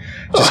sorry.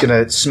 Just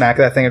gonna smack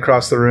that thing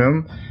across the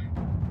room.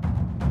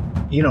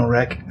 You don't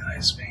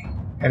recognize me.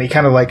 And he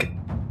kind of like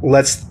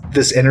lets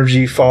this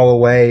energy fall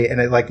away, and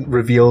it like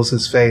reveals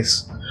his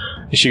face.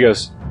 And she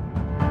goes,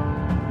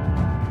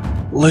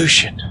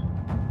 Lucian.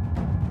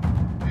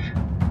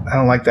 I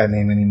don't like that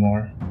name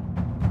anymore.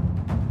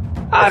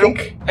 I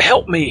think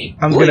help me.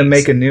 I'm going to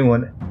make a new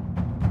one.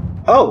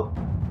 Oh,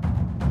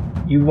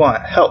 you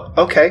want help?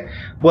 Okay.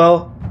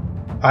 Well,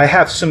 I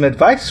have some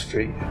advice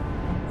for you.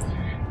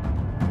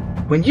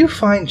 When you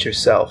find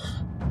yourself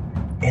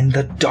in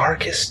the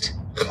darkest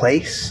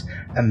place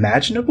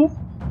imaginable,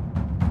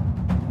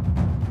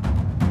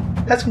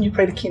 that's when you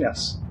pray to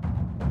Kinos.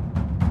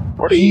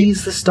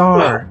 He's the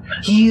star.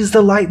 He's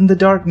the light in the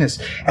darkness.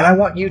 And I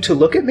want you to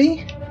look at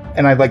me,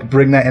 and I like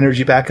bring that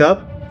energy back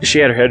up. She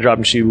had her head dropped,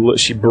 and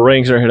she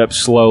brings her head up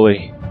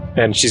slowly,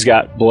 and she's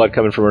got blood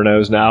coming from her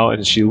nose now,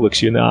 and she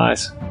looks you in the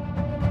eyes.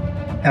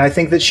 And I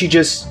think that she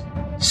just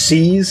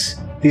sees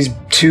these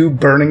two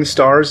burning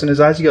stars in his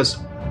eyes. He goes,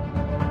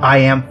 I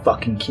am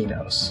fucking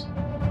Kinos.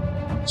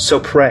 So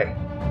pray.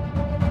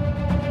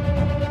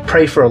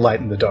 Pray for a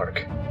light in the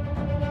dark.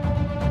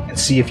 And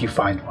see if you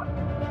find one.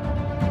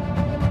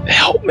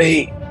 Help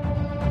me.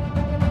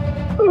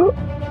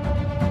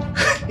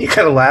 He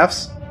kind of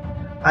laughs.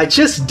 I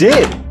just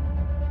did.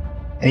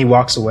 And he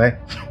walks away.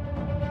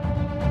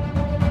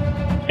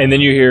 And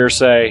then you hear her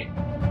say,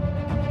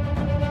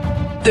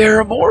 there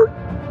are more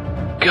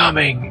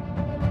coming.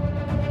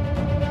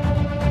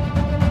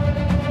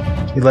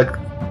 He like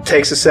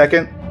takes a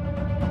second,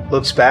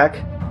 looks back.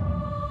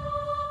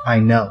 I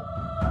know.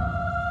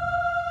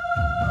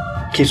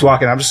 Keeps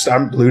walking.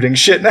 I'm looting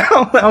shit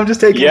now. I'm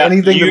just taking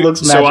anything that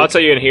looks magic. So I'll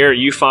tell you in here,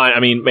 you find, I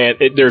mean, man,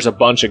 there's a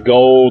bunch of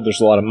gold. There's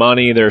a lot of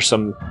money. There's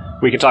some,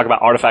 we can talk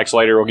about artifacts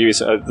later. We'll give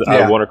you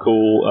one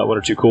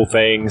or two cool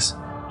things.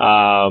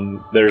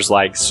 There's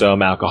like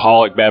some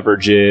alcoholic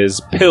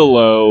beverages,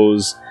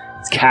 pillows,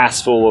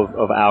 cask full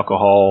of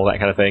alcohol, that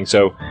kind of thing.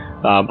 So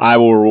I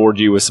will reward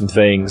you with some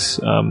things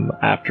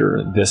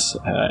after this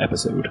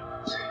episode.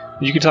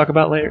 You can talk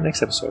about later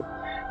next episode.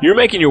 You're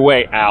making your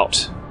way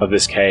out of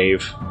this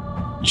cave.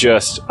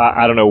 Just,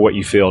 I don't know what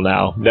you feel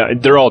now.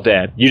 They're all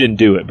dead. You didn't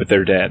do it, but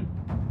they're dead.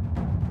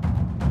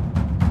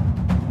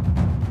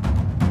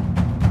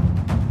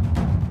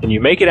 And you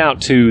make it out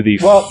to the...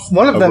 Well,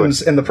 one of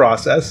them's in the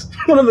process.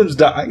 One of them's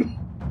dying.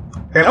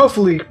 And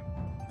hopefully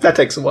that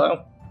takes a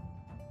while.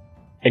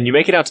 And you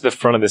make it out to the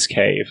front of this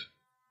cave.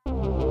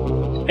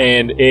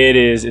 And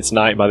it's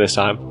night by this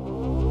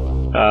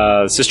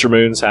time. Sister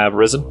moons have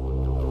risen.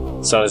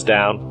 The sun is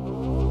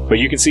down. But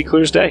you can see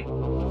clear as day.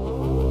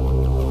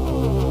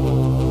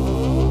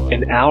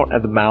 And out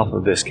at the mouth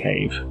of this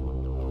cave,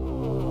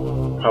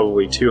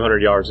 probably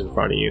 200 yards in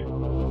front of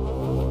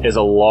you, is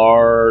a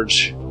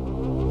large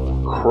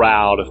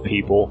crowd of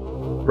people,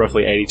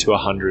 roughly 80 to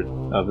 100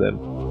 of them.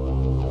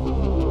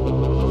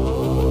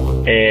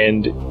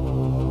 And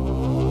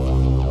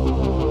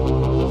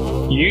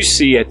you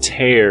see a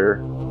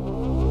tear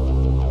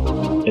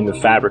in the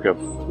fabric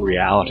of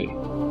reality.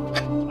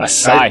 A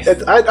scythe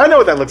I know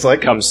what that looks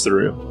like. Comes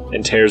through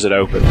and tears it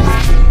open.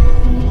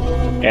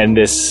 And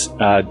this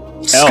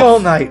Skull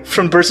Knight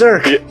from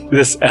Berserk.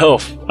 This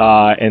elf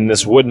in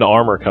this wooden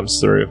armor comes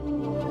through.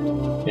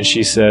 And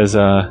she says,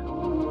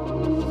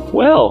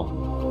 well,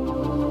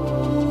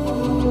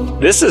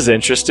 this is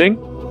interesting.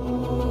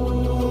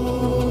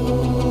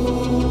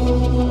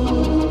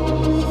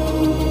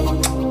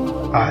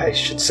 I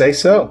should say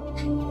so.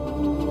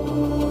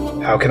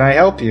 How can I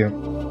help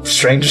you,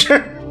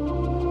 stranger?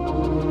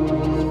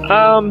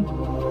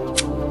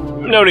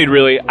 No need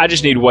really. I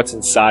just need what's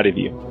inside of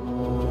you.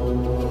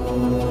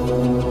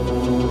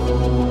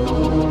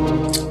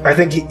 I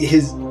think he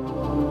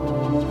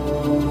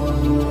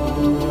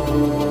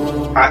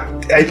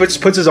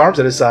puts his arms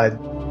at his side.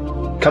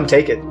 Come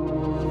take it.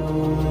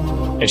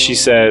 And she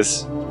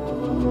says,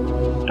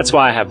 that's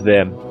why I have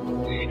them.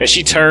 And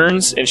she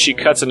turns and she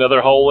cuts another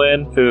hole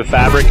in through the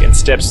fabric and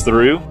steps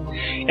through.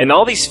 And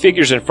all these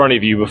figures in front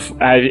of you,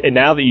 and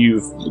now that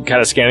you've kind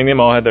of scanning them,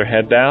 all had their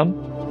head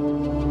down.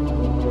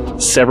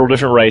 Several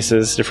different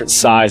races, different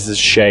sizes,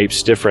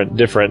 shapes,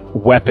 different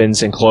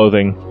weapons and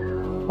clothing,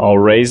 all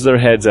raise their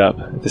heads up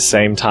at the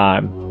same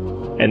time.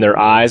 And their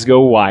eyes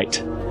go white.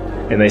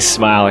 And they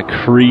smile a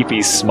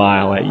creepy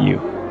smile at you.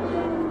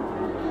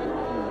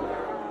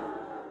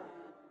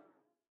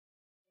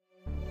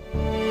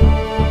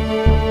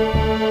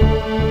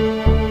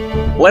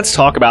 let's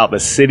talk about the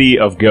City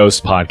of Ghosts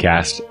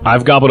podcast.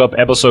 I've gobbled up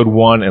episode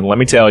 1, and let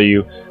me tell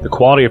you, the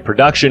quality of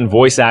production,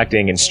 voice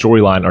acting, and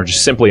storyline are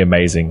just simply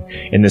amazing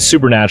in this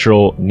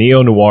supernatural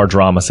neo-noir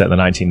drama set in the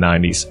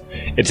 1990s.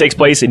 It takes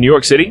place in New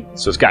York City,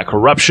 so it's got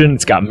corruption,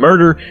 it's got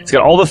murder, it's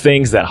got all the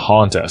things that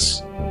haunt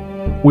us.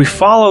 We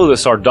follow the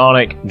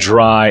sardonic,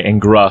 dry,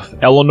 and gruff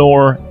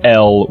Eleanor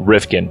L.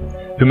 Rifkin,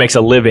 who makes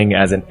a living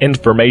as an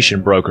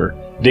information broker,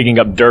 digging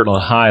up dirt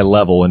on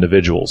high-level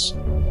individuals.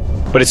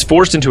 But it's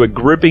forced into a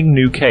gripping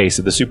new case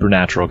of the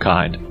supernatural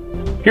kind.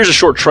 Here's a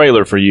short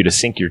trailer for you to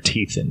sink your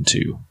teeth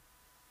into.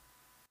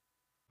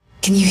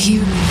 Can you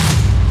hear me?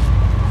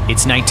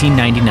 It's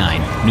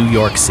 1999, New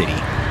York City.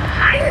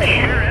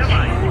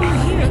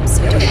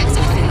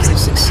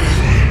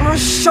 Oh,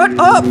 shut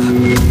up!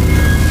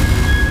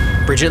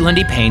 Bridget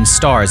Lindy Payne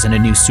stars in a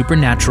new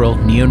supernatural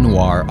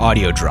neo-noir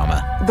audio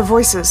drama, The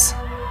voices,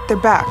 they're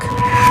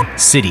back.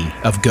 City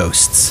of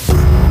Ghosts.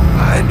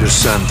 I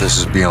understand this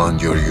is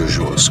beyond your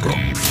usual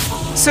scope.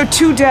 So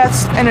 2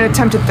 deaths and an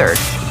attempted third.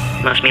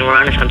 Must mean we're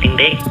onto something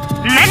big.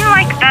 Men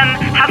like them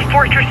have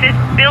fortresses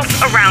built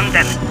around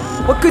them.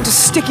 What good does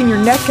sticking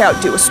your neck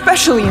out do,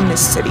 especially in this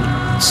city?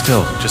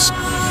 Still, just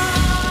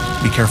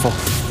be careful.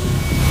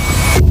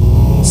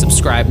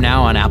 Subscribe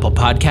now on Apple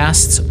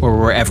Podcasts or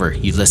wherever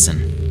you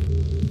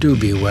listen. Do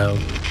be well,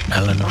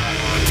 Eleanor.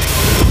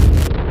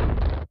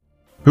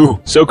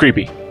 Ooh, so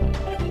creepy.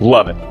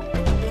 Love it.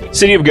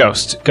 City of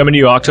Ghosts, coming to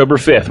you October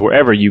 5th,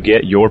 wherever you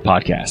get your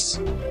podcasts.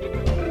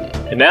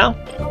 And now,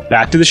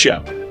 back to the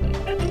show.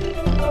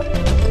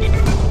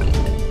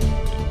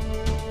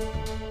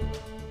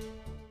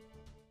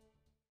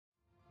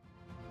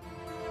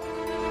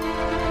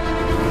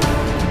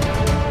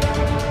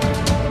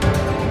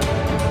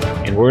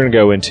 And we're going to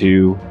go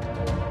into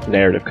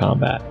narrative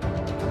combat.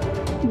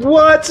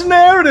 What's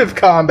narrative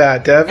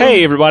combat, Devin?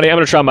 Hey everybody, I'm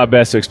going to try my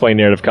best to explain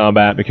narrative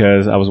combat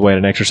because I was away at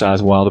an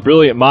exercise while the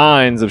brilliant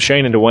minds of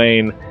Shane and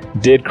Dwayne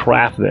did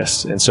craft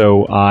this. And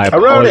so I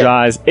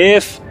apologize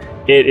if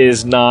it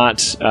is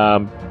not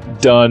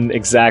done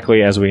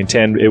exactly as we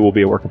intend. It will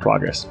be a work in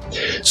progress.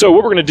 So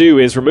what we're going to do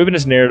is we're moving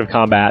into narrative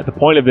combat. The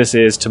point of this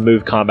is to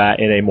move combat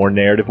in a more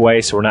narrative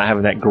way, so we're not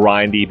having that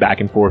grindy,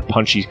 back and forth,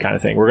 punchy kind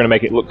of thing. We're going to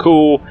make it look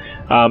cool,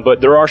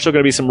 but there are still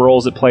going to be some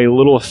roles that play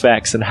little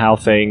effects in how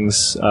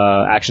things,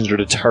 actions are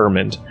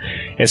determined.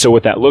 And so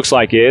what that looks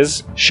like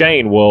is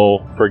Shane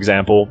will, for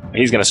example,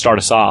 he's going to start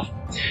us off.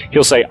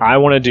 He'll say, I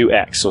want to do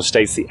X, so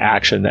states the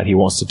action that he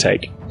wants to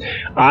take.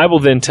 I will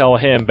then tell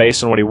him,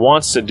 based on what he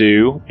wants to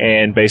do,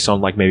 and based on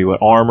like maybe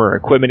what armor or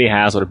equipment he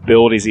has, what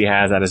abilities he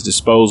has at his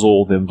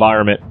disposal, the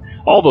environment,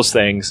 all those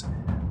things,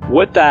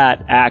 what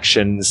that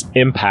action's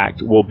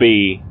impact will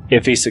be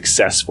if he's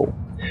successful.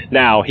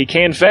 Now, he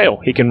can fail.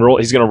 He's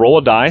going to roll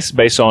a dice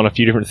based on a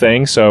few different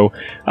things. So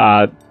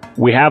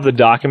we have the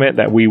document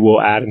that we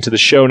will add into the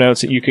show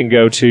notes that you can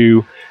go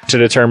to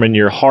determine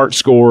your heart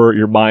score,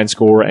 your mind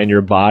score, and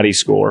your body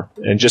score.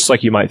 And just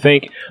like you might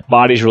think,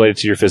 body is related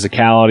to your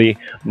physicality,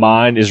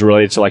 mind is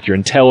related to like your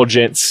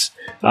intelligence,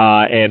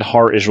 and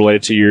heart is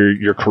related to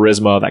your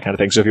charisma, that kind of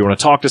thing. So if you want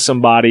to talk to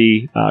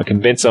somebody,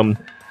 convince them,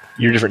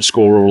 your different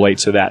score will relate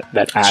to that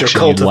action. It's your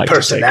cult you'd of like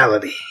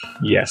personality. To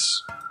take.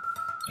 Yes.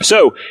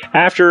 So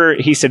after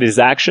he said his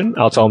action,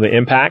 I'll tell him the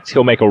impact.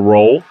 He'll make a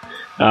roll.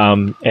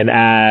 And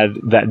add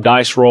that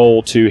dice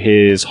roll to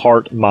his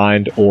heart,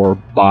 mind, or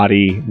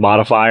body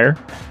modifier,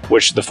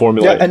 which the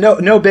formula... Yeah, and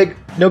no big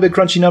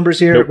crunchy numbers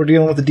here. Nope. We're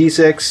dealing with a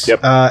D6,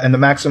 Yep. And the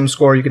maximum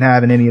score you can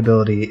have in any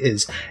ability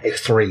is a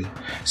 3.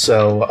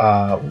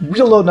 So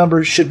real low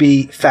numbers should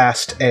be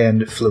fast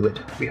and fluid,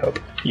 we hope.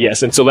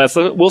 Yes, and so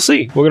we'll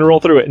see. We're going to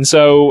roll through it. And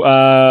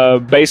so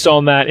based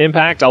on that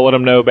impact, I'll let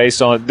them know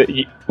based on...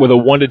 with a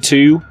 1 to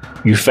 2,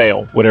 you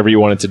fail whatever you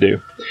wanted to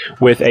do.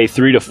 With a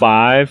 3 to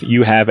 5,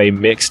 you have a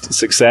mixed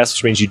success,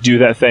 which means you do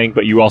that thing,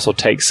 but you also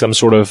take some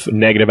sort of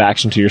negative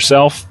action to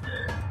yourself.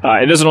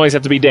 It doesn't always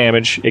have to be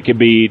damage. It could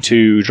be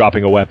to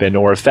dropping a weapon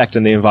or effect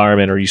in the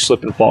environment, or you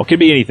slip and fall. It could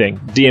be anything.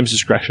 DM's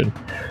discretion.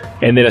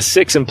 And then a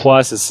 6 and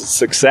plus is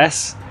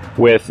success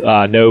with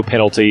no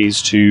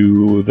penalties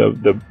to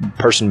the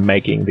person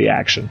making the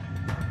action.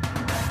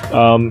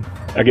 Did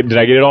I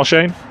get it all,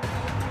 Shane?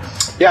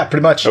 Yeah,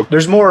 pretty much. Okay.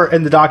 There's more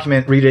in the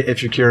document. Read it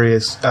if you're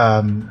curious.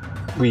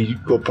 We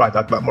will probably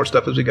talk about more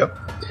stuff as we go.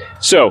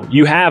 So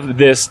you have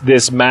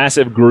this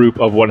massive group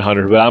of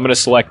 100, but I'm going to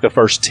select the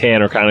first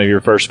 10 or kind of your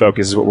first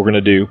focus is what we're going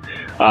to do.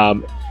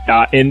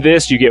 In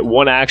this, you get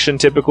one action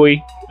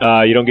typically.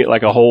 You don't get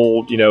like a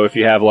whole, if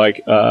you have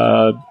like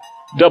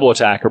double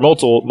attack or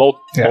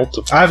multiple.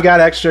 I've got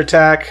extra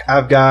attack.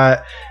 I've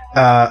got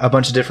a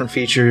bunch of different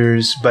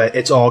features, but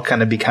it's all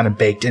kind of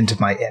baked into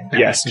my impact.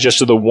 Yes, just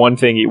to the one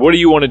thing. What do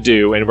you want to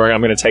do? And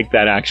I'm going to take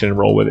that action and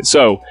roll with it.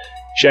 So,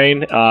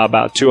 Shane,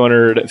 about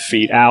 200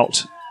 feet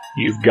out,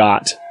 you've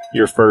got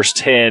your first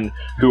 10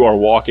 who are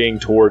walking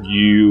toward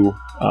you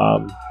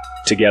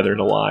together in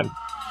a line.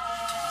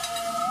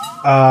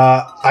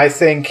 I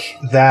think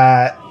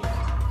that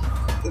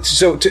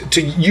So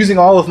to using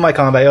all of my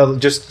combat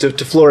just to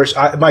flourish,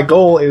 my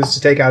goal is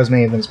to take out as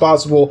many of them as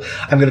possible.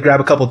 I'm going to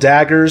grab a couple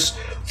daggers,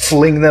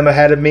 fling them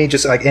ahead of me,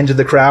 just like into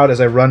the crowd as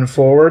I run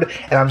forward,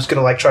 and I'm just going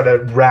to like try to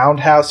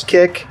roundhouse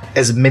kick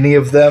as many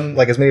of them,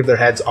 like as many of their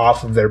heads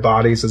off of their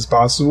bodies as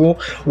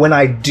possible. When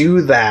I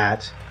do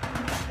that,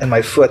 and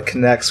my foot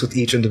connects with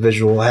each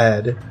individual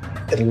head,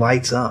 it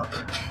lights up.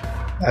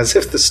 As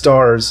if the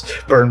stars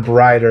burn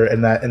brighter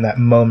in that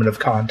moment of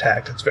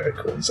contact. It's very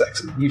cool and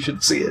sexy. You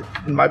should see it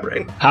in my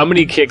brain. How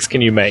many kicks can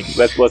you make?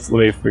 Let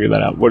me figure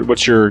that out.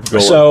 What's your goal?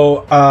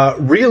 So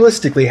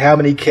realistically, how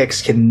many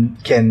kicks can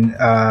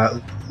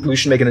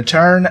Lucian make in a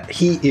turn?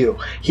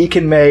 He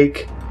can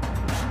make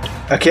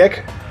a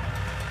kick,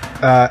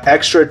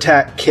 extra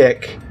attack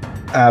kick,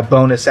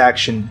 bonus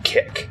action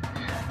kick.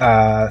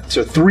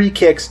 So 3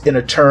 kicks in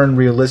a turn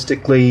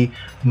realistically.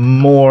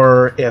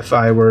 More if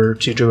I were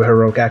to do a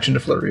heroic action to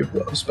flurry of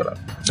blows, but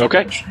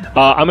okay.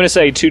 I'm going to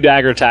say 2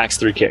 dagger attacks,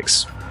 3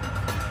 kicks.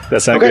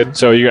 That sound good?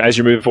 So as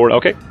you're moving forward,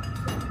 okay.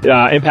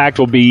 Impact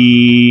will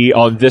be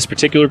on this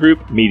particular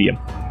group, medium.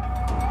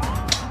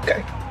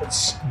 Okay,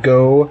 let's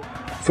go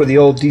for the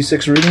old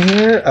D6 reading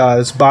here.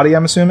 This body,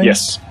 I'm assuming.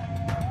 Yes.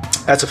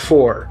 That's a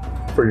 4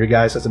 for your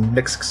guys. That's a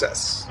mixed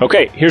success.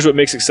 Okay, here's what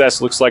mixed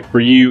success looks like for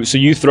you. So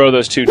you throw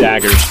those 2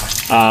 daggers.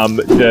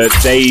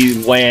 They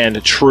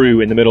land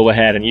true in the middle of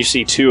the head, and you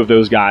see 2 of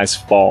those guys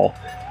fall.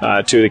 2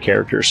 of the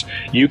characters.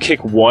 You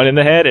kick one in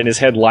the head, and his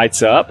head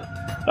lights up.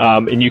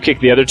 And you kick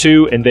the other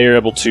 2, and they're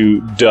able to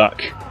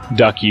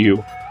duck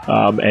you,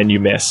 and you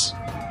miss.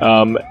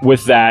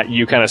 With that,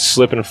 you kind of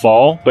slip and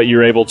fall, but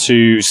you're able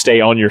to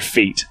stay on your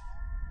feet.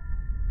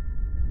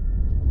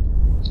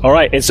 All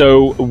right, and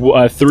so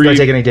 3. Do I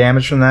take any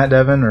damage from that,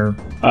 Devin?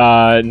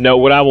 Or no,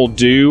 what I will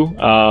do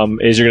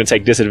is you're going to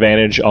take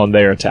disadvantage on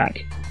their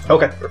attack.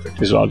 Okay,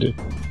 perfect. Is what I'll do.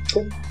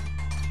 Cool.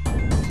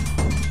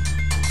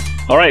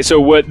 All right, so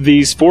what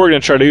these 4 are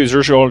going to try to do is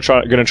they're going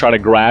to try to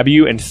grab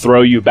you and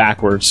throw you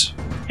backwards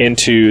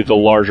into the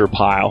larger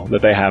pile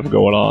that they have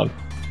going on.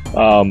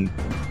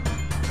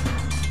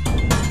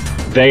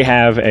 They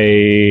have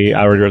I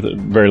already wrote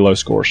very low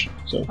scores,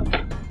 so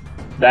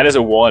that is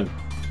a 1.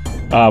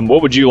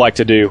 What would you like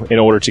to do in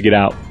order to get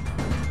out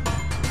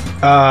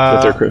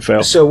with their crit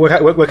fail? So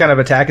what kind of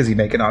attack is he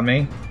making on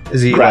me?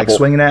 Is he like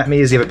swinging at me?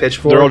 Does he have a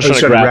pitchfork? They're all trying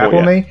to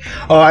grapple me.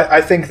 Oh,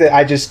 I think that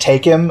I just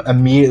take him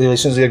immediately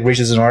as soon as he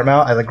reaches his arm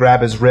out. I like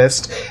grab his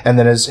wrist and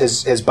then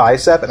his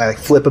bicep, and I like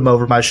flip him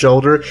over my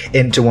shoulder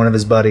into one of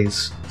his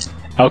buddies.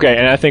 Okay,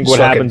 and I think what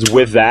happens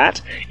with that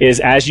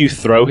is as you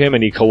throw him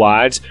and he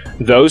collides,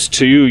 those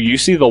 2, you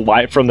see the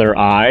light from their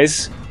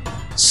eyes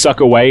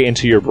suck away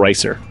into your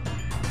bracer.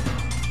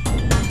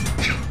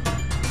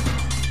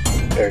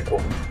 Very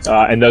cool.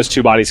 And those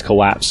 2 bodies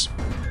collapse.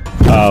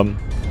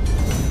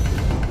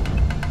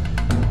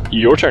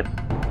 Your turn.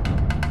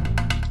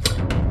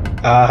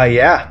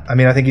 Yeah. I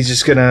mean, I think he's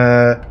just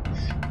gonna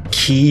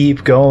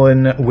keep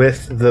going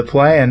with the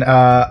plan.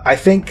 I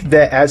think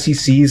that as he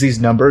sees these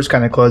numbers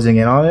kind of closing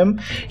in on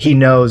him, he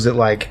knows that,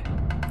 like,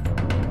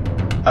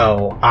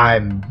 oh,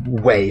 I'm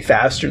way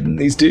faster than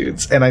these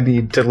dudes, and I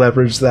need to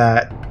leverage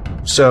that.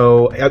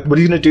 So what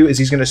he's going to do is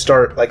he's going to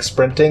start, like,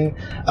 sprinting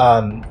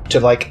to,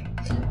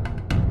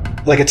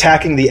 like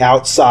attacking the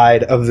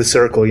outside of the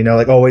circle, you know,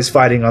 like always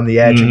fighting on the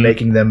edge and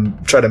making them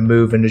try to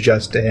move and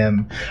adjust to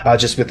him.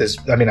 Just with this,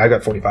 I mean, I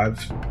got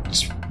 45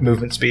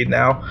 movement speed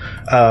now.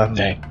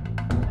 Dang.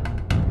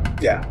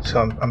 Yeah, so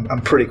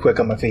I'm pretty quick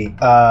on my feet.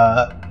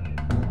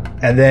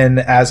 And then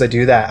as I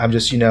do that, I'm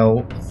just, you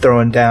know,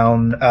 throwing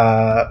down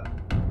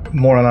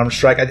more unarmed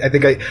strike. I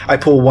think I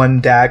pull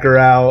 1 dagger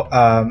out.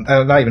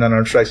 Not even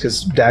unarmed strikes,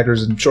 because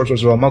daggers and short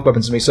swords are all monk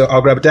weapons to me. So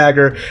I'll grab a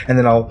dagger and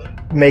then I'll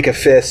make a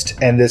fist,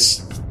 and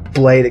this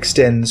blade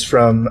extends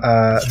from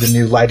the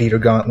new Light Eater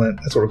Gauntlet.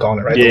 That's what we're calling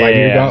it, right? Yeah, the Light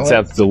Eater Gauntlet.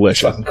 Sounds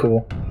delicious. It's fucking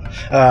cool.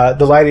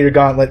 The Light Eater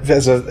Gauntlet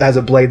has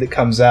a blade that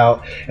comes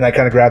out, and I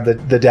kind of grab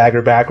the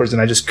dagger backwards,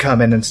 and I just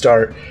come in and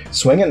start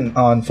swinging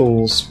on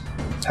fools.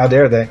 How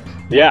dare they?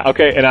 Yeah,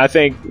 okay, and I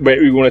think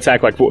we want to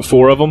attack like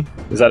 4 of them.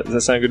 Does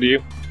that sound good to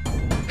you?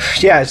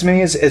 Yeah, as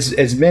many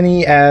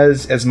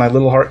as my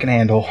little heart can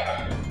handle.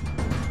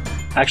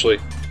 Actually,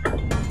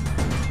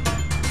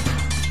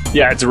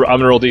 yeah, I'm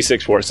gonna roll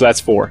d6 for it, so that's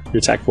 4. You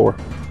attack 4.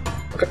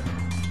 Okay.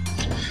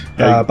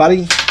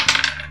 Body.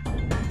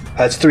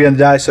 That's 3 on the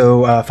die,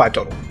 so 5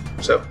 total.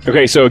 So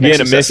okay, so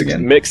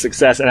again, mixed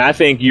success, and I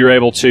think you're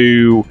able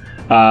to.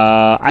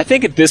 I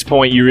think at this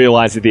point you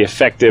realize that the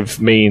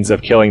effective means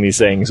of killing these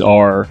things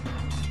are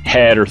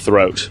head or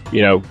throat.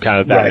 You know,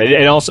 kind of that, right.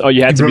 And also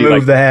you had to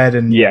remove the head,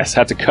 and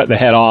have to cut the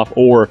head off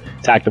or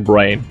attack the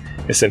brain.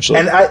 Essentially.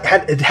 And I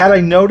had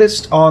I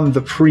noticed on the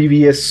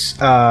previous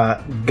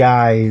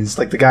guys,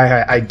 like the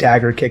guy I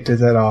dagger kicked his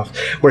head off,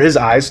 were his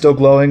eyes still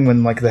glowing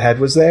when like the head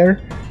was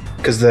there?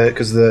 Because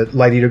the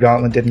Light Eater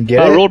Gauntlet didn't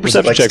get it. Roll a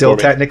perception check. Still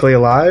technically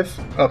alive?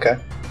 Okay.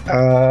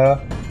 I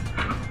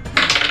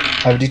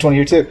have a d20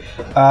 here too.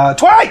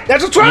 20!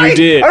 That's a 20! You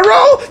did. I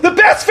roll the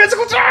best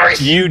physical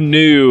dice! You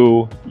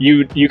knew,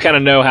 you kind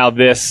of know how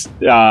this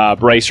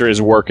bracer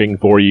is working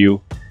for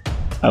you.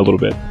 a little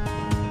bit.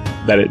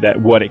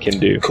 That what it can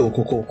do.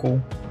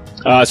 Cool.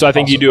 So I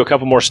think you do a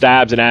couple more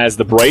stabs, and as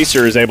the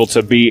bracer is able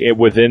to be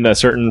within a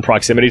certain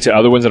proximity to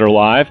other ones that are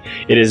alive,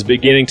 it is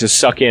beginning to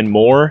suck in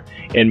more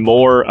and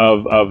more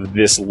of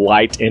this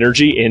light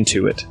energy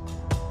into it.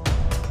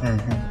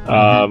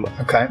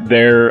 Okay.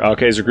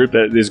 There's a group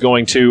that is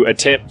going to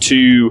attempt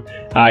to.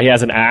 He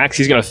has an axe.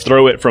 He's going to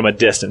throw it from a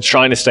distance,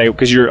 trying to stay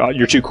because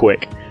you're too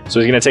quick. So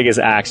he's going to take his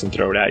axe and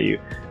throw it at you.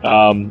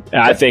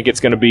 I think it's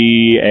going to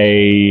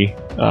be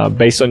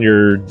based on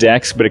your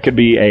dex, but it could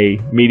be a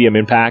medium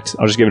impact.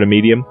 I'll just give it a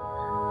medium.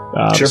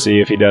 Sure. See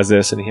if he does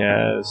this, and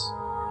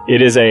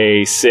it is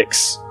a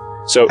 6.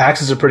 So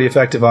axes are pretty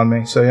effective on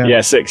me. So yeah.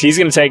 Yeah, 6. He's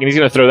going to take and he's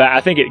going to throw that.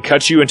 I think it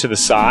cuts you into the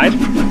side,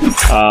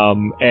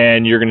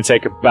 and you're going to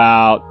take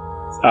about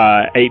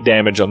 8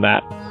 damage on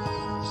that.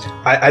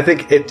 I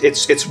think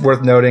it's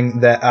worth noting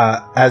that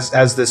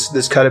as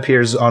this cut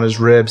appears on his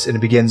ribs and it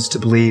begins to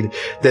bleed,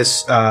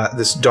 this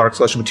dark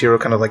celestial material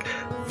kind of like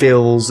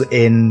fills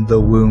in the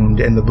wound,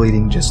 and the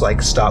bleeding just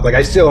like stops. Like,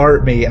 I still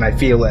hurt me and I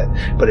feel it,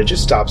 but it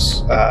just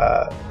stops.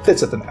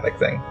 It's a thematic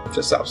thing. It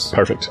just stops.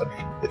 Perfect.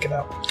 Leaking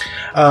out.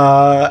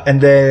 And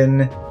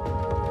then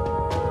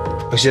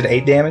we said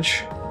 8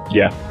 damage.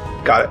 Yeah.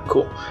 Got it.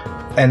 Cool.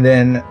 And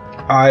then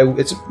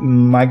it's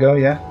my go.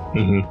 Yeah.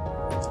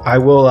 Mm-hmm. I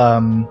will.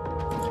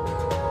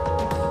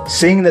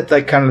 Seeing that,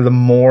 like, kind of the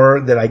more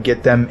that I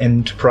get them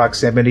into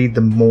proximity,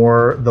 the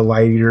more the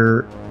light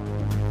eater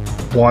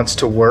wants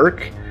to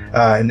work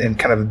and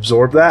kind of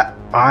absorb that,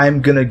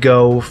 I'm going to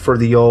go for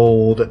the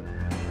old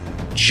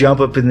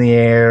jump up in the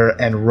air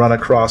and run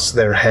across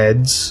their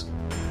heads.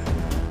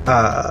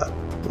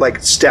 Like,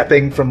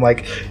 stepping from,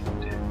 like,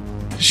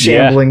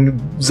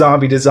 shambling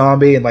zombie to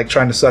zombie and, like,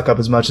 trying to suck up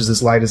as much of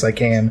this light as I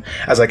can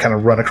as I kind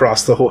of run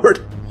across the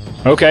horde.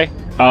 Okay.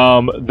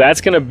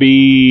 That's going to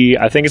be,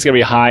 I think it's going to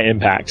be high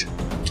impact.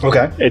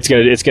 Okay. It's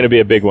going to be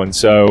a big one.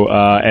 So,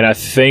 and I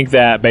think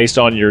that based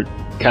on your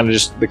kind of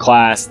just the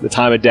class, the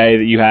time of day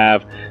that you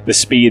have, the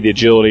speed, the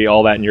agility,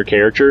 all that in your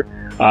character,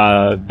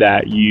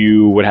 that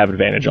you would have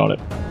advantage on it.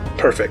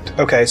 Perfect.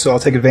 Okay, so I'll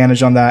take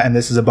advantage on that, and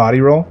this is a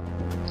body roll?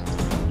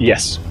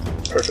 Yes.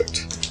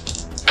 Perfect.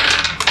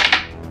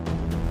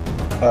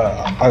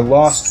 I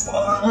lost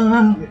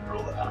one.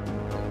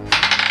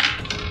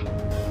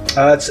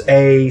 That's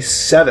a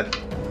 7.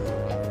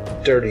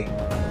 Dirty.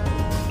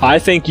 I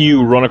think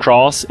you run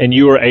across and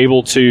you are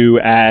able to,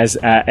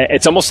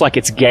 it's almost like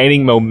it's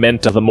gaining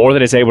momentum. The more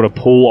that it's able to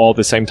pull all at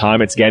the same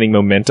time, it's gaining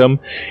momentum,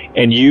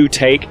 and you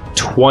take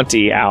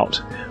 20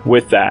 out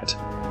with that.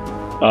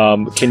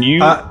 Can you?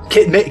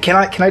 Can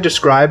I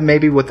describe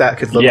maybe what that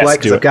could look like?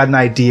 Because I've got an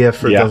idea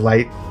for the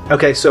light.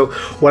 Okay, so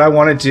what I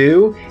want to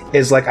do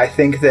is, like, I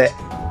think that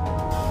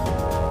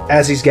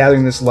as he's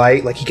gathering this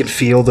light, like, he can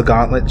feel the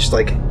gauntlet just,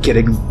 like,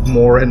 getting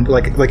more, and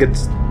like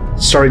it's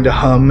starting to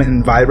hum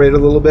and vibrate a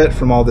little bit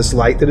from all this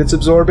light that it's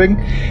absorbing.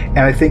 And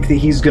I think that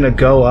he's going to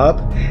go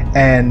up,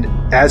 and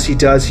as he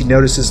does, he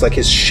notices, like,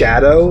 his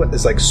shadow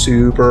is, like,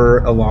 super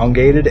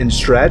elongated and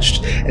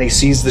stretched, and he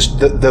sees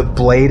the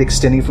blade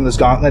extending from this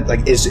gauntlet,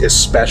 like, is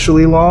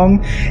especially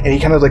long, and he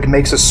kind of, like,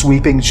 makes a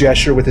sweeping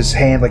gesture with his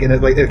hand, like in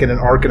an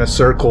arc in a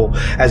circle,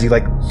 as he,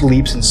 like,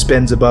 leaps and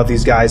spins above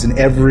these guys, and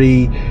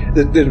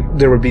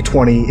there would be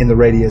 20 in the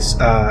radius.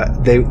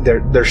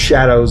 They're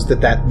shadows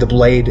that the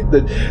blade,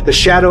 the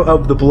shadow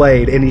of the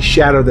blade, any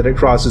shadow that it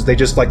crosses, they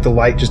just, like, the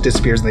light just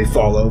disappears and they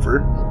fall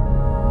over.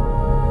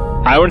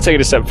 I want to take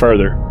it a step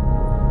further,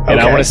 and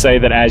I want to say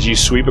that as you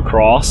sweep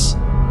across,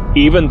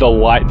 even the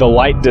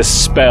light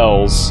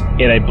dispels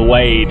in a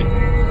blade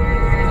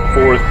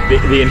for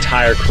the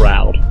entire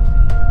crowd.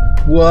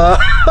 What?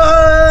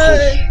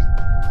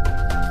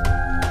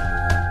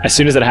 As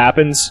soon as it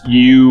happens,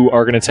 you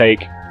are going to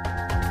take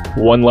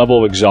 1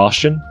 level of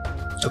exhaustion.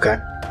 Okay.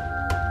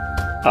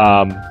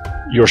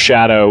 Your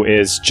shadow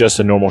is just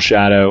a normal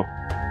shadow.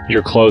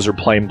 Your clothes are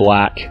plain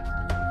black.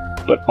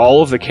 But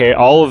all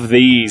of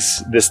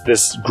these,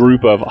 this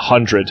group of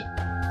 100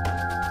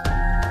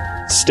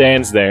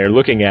 stands there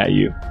looking at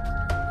you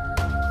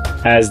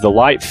as the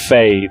light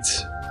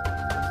fades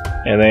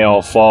and they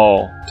all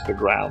fall to the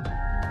ground.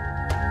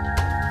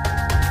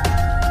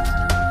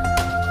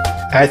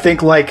 I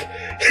think, like,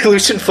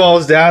 Lucian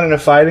falls down in a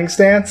fighting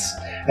stance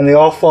and they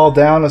all fall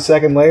down a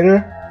second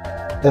later.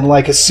 And,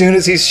 like, as soon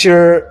as he's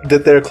sure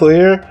that they're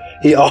clear,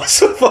 he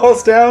also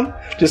falls down,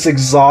 just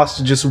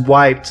exhausted, just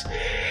wiped.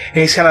 And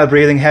he's kind of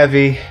breathing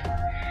heavy,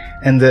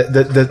 and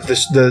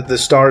the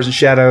stars and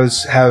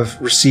shadows have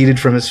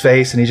receded from his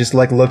face, and he just,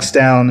 like, looks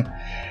down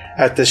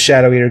at the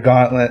Shadow Eater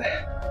gauntlet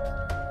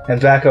and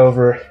back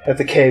over at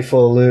the cave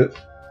full of loot.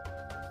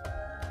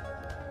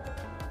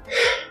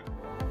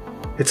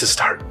 It's a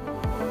start.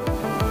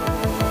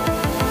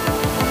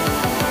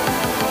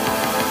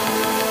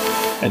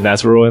 And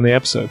that's where we'll end the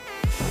episode.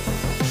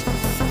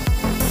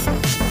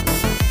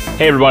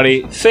 Hey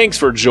everybody, thanks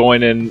for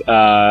joining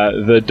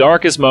the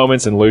darkest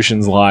moments in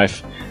Lucian's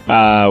life.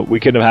 We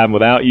couldn't have had them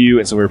without you,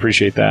 and so we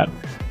appreciate that.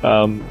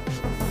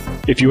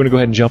 If you want to go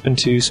ahead and jump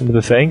into some of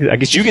the things, I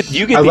guess you get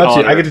the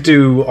honor. I get to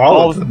do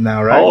all of them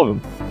now, right? All of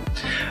them.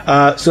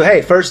 So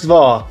hey, first of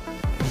all,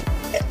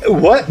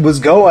 what was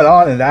going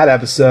on in that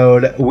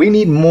episode? We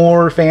need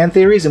more fan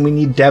theories, and we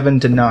need Devin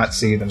to not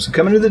see them. So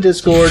come into the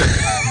Discord,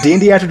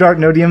 D&D After Dark,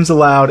 no DMs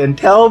allowed, and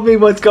tell me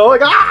what's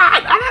going on.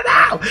 I don't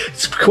know.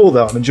 It's cool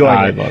though. I'm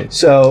enjoying it.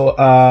 So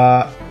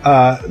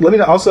let me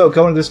also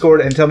go into the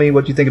Discord and tell me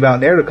what you think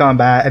about narrative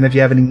combat, and if you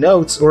have any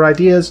notes or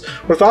ideas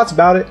or thoughts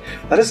about it,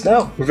 let us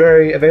know. We're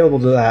very available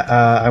to that.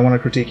 I want to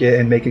critique it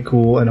and make it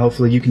cool, and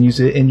hopefully you can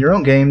use it in your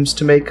own games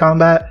to make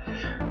combat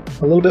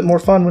a little bit more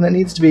fun when it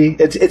needs to be.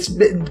 It's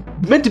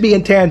meant to be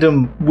in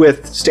tandem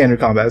with standard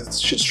combat. I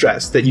should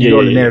stress that you go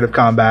into narrative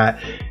combat,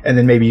 and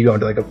then maybe you go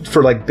into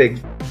for big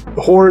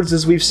hordes,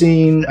 as we've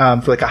seen,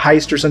 for like a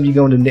heist or something. You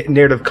go into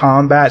narrative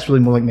combat. It's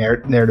really more like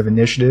narrative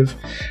initiative,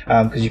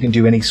 because you can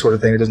do any sort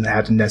of thing. It doesn't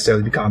have to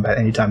necessarily be combat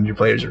anytime your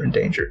players are in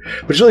danger.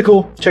 But it's really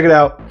cool. Check it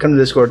out. Come to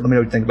the Discord. Let me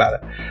know what you think about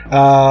it.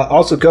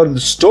 Also, go to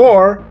the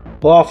store,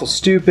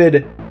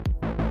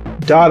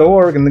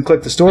 lawfulstupid.org, and then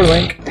click the store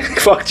link.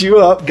 Fucked you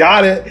up.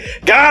 Got it.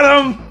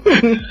 Got him.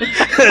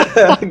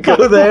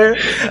 Go there,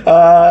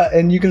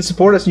 and you can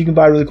support us. You can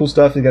buy really cool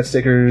stuff. We got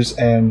stickers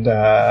and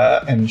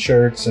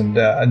shirts and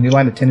a new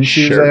line of tennis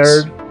shoes. I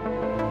heard.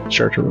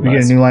 Shirts are we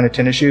get a new line of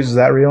tennis shoes. Is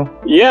that real?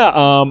 Yeah.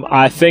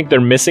 I think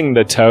they're missing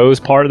the toes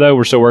part though.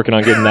 We're still working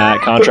on getting that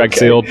contract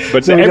sealed,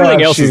 but so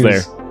everything else is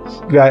there.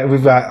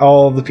 We've got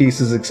all the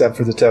pieces except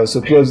for the toes,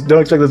 so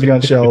don't expect those to be on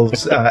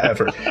shelves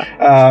ever.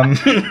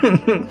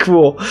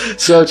 Cool.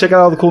 So check out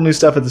all the cool new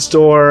stuff at the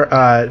store.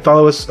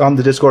 Follow us on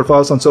the Discord.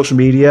 Follow us on social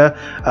media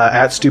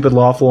at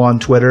StupidLawful on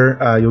Twitter.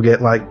 You'll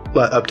get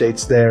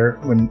updates there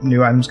when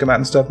new items come out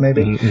and stuff,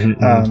 maybe.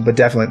 But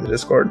definitely the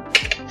Discord.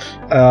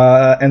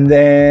 And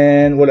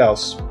then what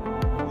else?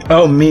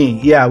 Oh,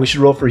 me. Yeah, we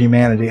should roll for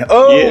humanity.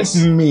 Oh, yes.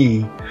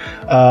 Me.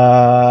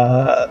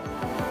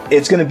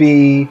 It's going to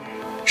be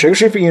Trick or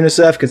Treat for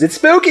UNICEF, because it's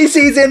spooky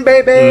season,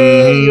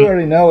 baby! You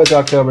already know it's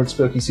October, it's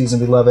spooky season,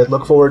 we love it.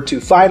 Look forward to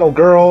Final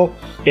Girl.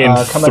 In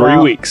 3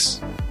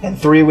 weeks. In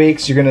 3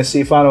 weeks, you're going to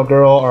see Final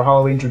Girl, our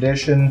Halloween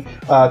tradition,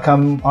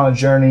 come on a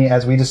journey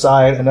as we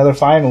decide another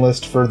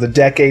finalist for the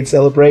decade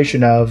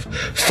celebration of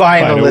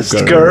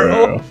Finalist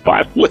Girl.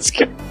 Finalist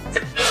Girl.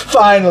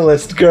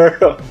 Finalist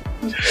Girl.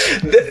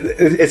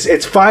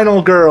 It's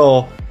Final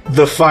Girl,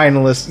 the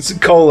finalist,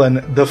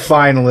 the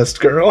Finalist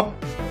Girl.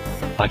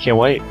 I can't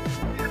wait.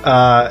 You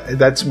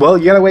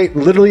gotta wait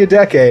literally a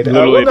decade.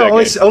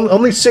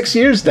 Only 6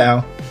 years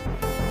now.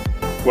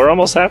 We're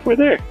almost halfway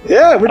there.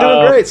 Yeah, we're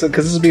doing great. So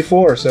because this will be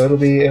 4, so it'll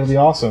be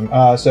awesome.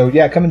 So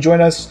yeah, come and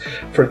join us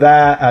for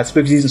that.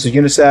 Spooky season. So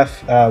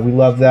UNICEF, we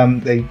love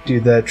them. They do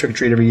the trick or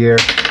treat every year.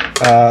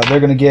 They're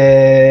gonna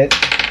get.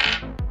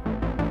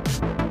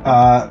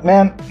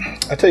 Man,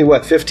 I tell you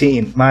what,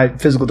 15. My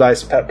physical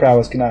dice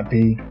prowess cannot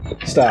be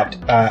stopped.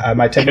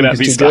 My technique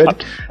is too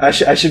good. I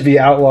should be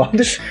outlawed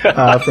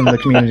from the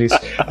communities.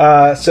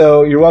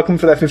 So you're welcome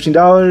for that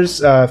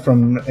 $15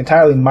 from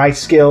entirely my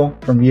skill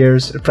from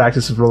years of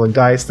practice of rolling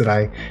dice that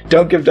I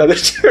don't give to other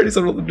charities.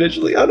 I roll them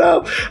digitally. Oh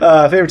no.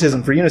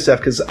 Favoritism for UNICEF,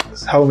 because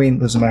Halloween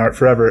lives in my heart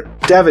forever.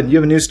 Devin, you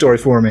have a news story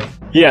for me.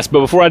 Yes, but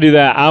before I do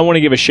that, I want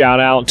to give a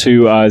shout out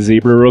to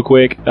Zebra real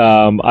quick.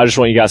 I just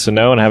want you guys to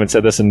know, and I haven't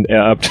said this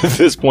up to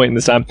this point in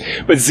this time,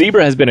 but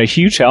Zebra has been a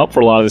huge help for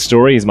a lot of the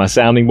story. He's my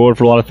sounding board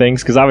for a lot of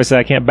things, because obviously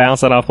I can't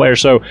bounce that off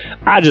players. So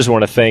I just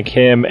want to thank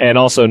him, and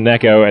also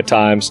Neko at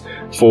times,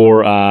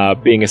 for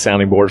being a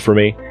sounding board for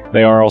me.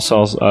 They are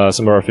also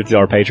some of our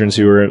 $50 patrons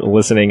who are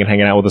listening and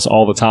hanging out with us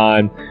all the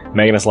time,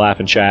 making us laugh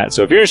and chat.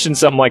 So if you're interested in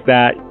something like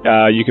that,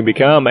 you can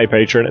become a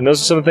patron, and those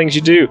are some of the things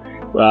you do.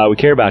 We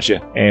care about you,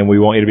 and we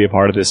want you to be a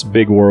part of this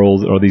big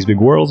world, or these big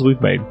worlds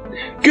we've made.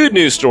 Good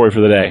news story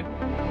for the day.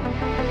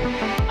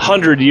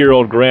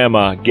 100-year-old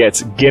grandma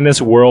gets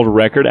Guinness World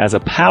Record as a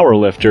power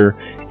lifter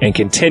and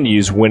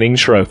continues winning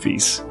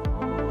trophies.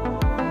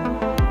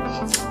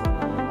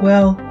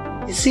 Well,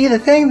 you see, the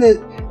thing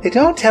that they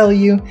don't tell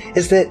you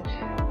is that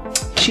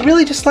she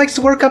really just likes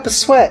to work up a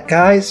sweat,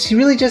 guys.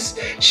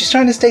 She's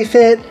trying to stay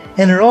fit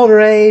in her older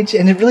age,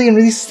 and it really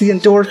releases the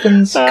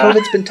endorphins.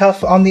 COVID's been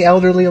tough on the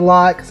elderly a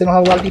lot because they don't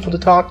have a lot of people to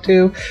talk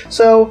to.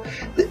 So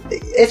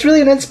it's really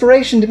an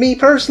inspiration to me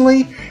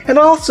personally, and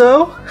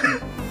also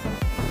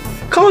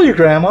call your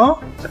grandma.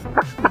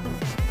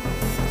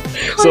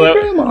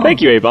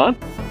 Thank you, Avon.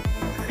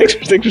 Thanks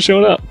for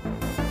showing up.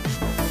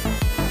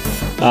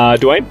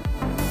 Dwayne?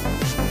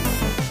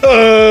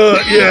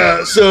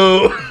 Yeah,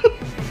 so...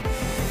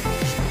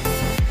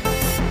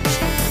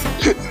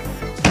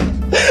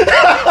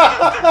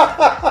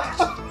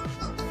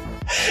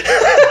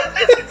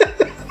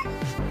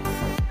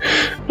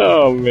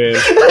 Oh, man.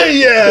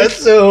 Yeah,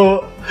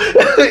 so...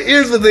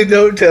 Here's what they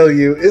don't tell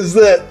you, is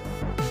that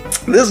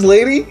this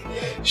lady...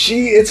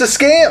 It's a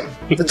scam.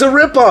 It's a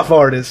rip-off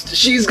artist.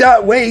 She's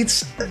got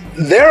weights.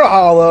 They're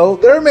hollow.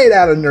 They're made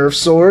out of Nerf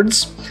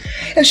swords.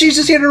 And she's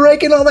just here to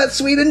rake in all that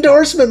sweet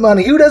endorsement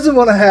money. Who doesn't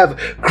want to have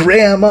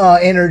grandma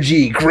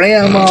energy,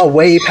 grandma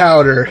whey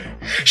powder?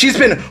 She's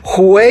been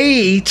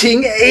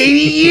waiting 80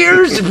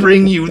 years to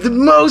bring you the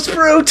most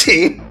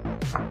protein.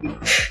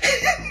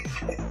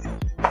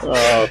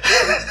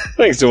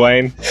 Thanks,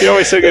 Dwayne. You're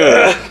always so good at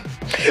that.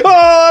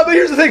 But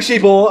here's the thing,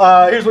 sheeple.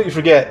 Here's what you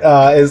forget,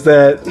 is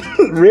that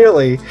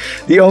really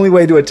the only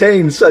way to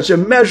attain such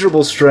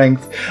immeasurable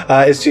strength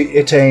is to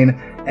attain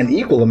an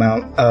equal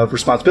amount of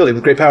responsibility.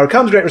 With great power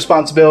comes great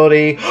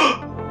responsibility.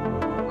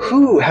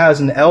 Who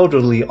has an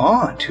elderly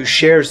aunt who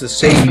shares the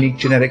same unique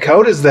genetic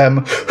code as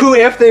them, who,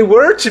 if they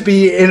were to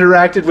be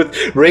interacted with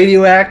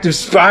radioactive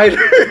spider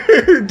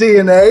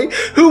DNA,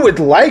 who would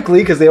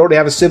likely, because they already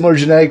have a similar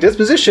genetic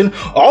disposition,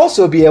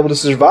 also be able to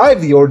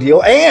survive the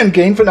ordeal and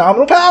gain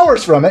phenomenal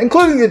powers from it,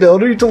 including the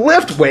ability to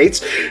lift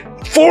weights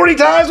 40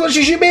 times what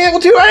she should be able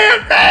to.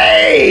 And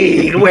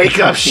hey, wake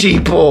up,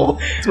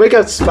 sheeple. Wake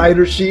up,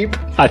 spider sheep.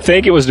 I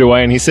think it was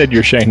Dwayne. He said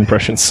your Shane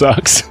impression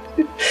sucks.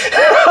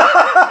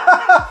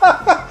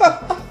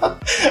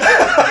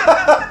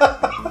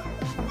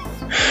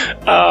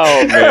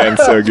 Oh man,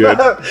 so good.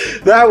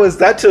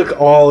 That took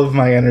all of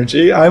my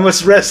energy. I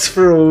must rest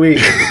for a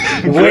week.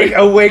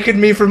 Awaken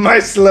me from my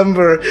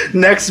slumber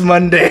next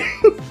Monday.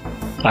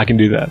 I can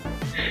do that.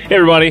 Hey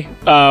everybody,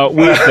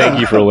 we thank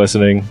you for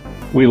listening.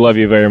 We love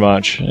you very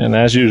much, and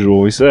as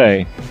usual, we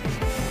say,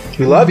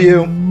 we love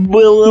you.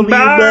 We love you.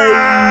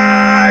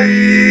 Bye.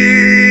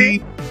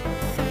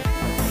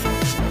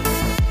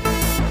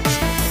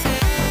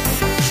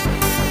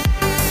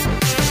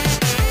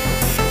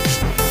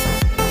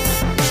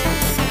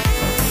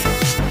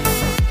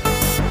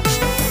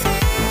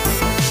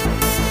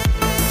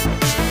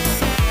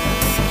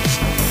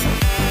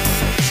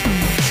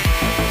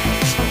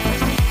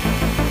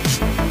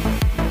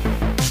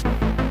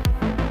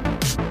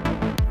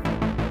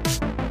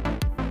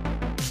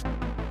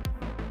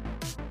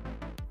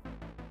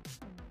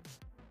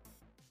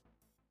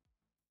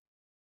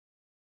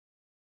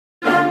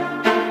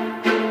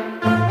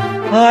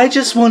 I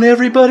just want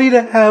everybody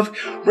to have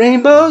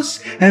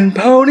rainbows and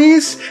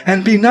ponies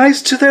and be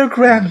nice to their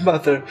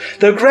grandmother,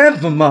 their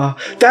grandmama.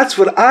 That's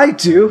what I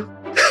do.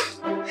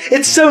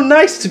 It's so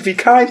nice to be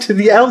kind to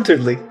the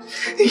elderly.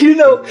 You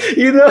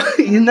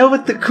know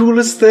what the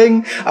coolest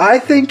thing I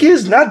think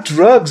is? Not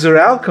drugs or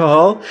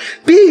alcohol.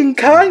 Being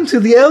kind to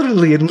the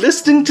elderly and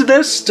listening to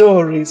their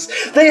stories.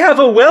 They have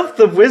a wealth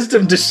of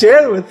wisdom to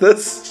share with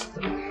us.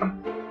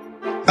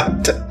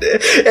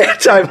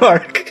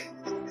 Anti-Mark.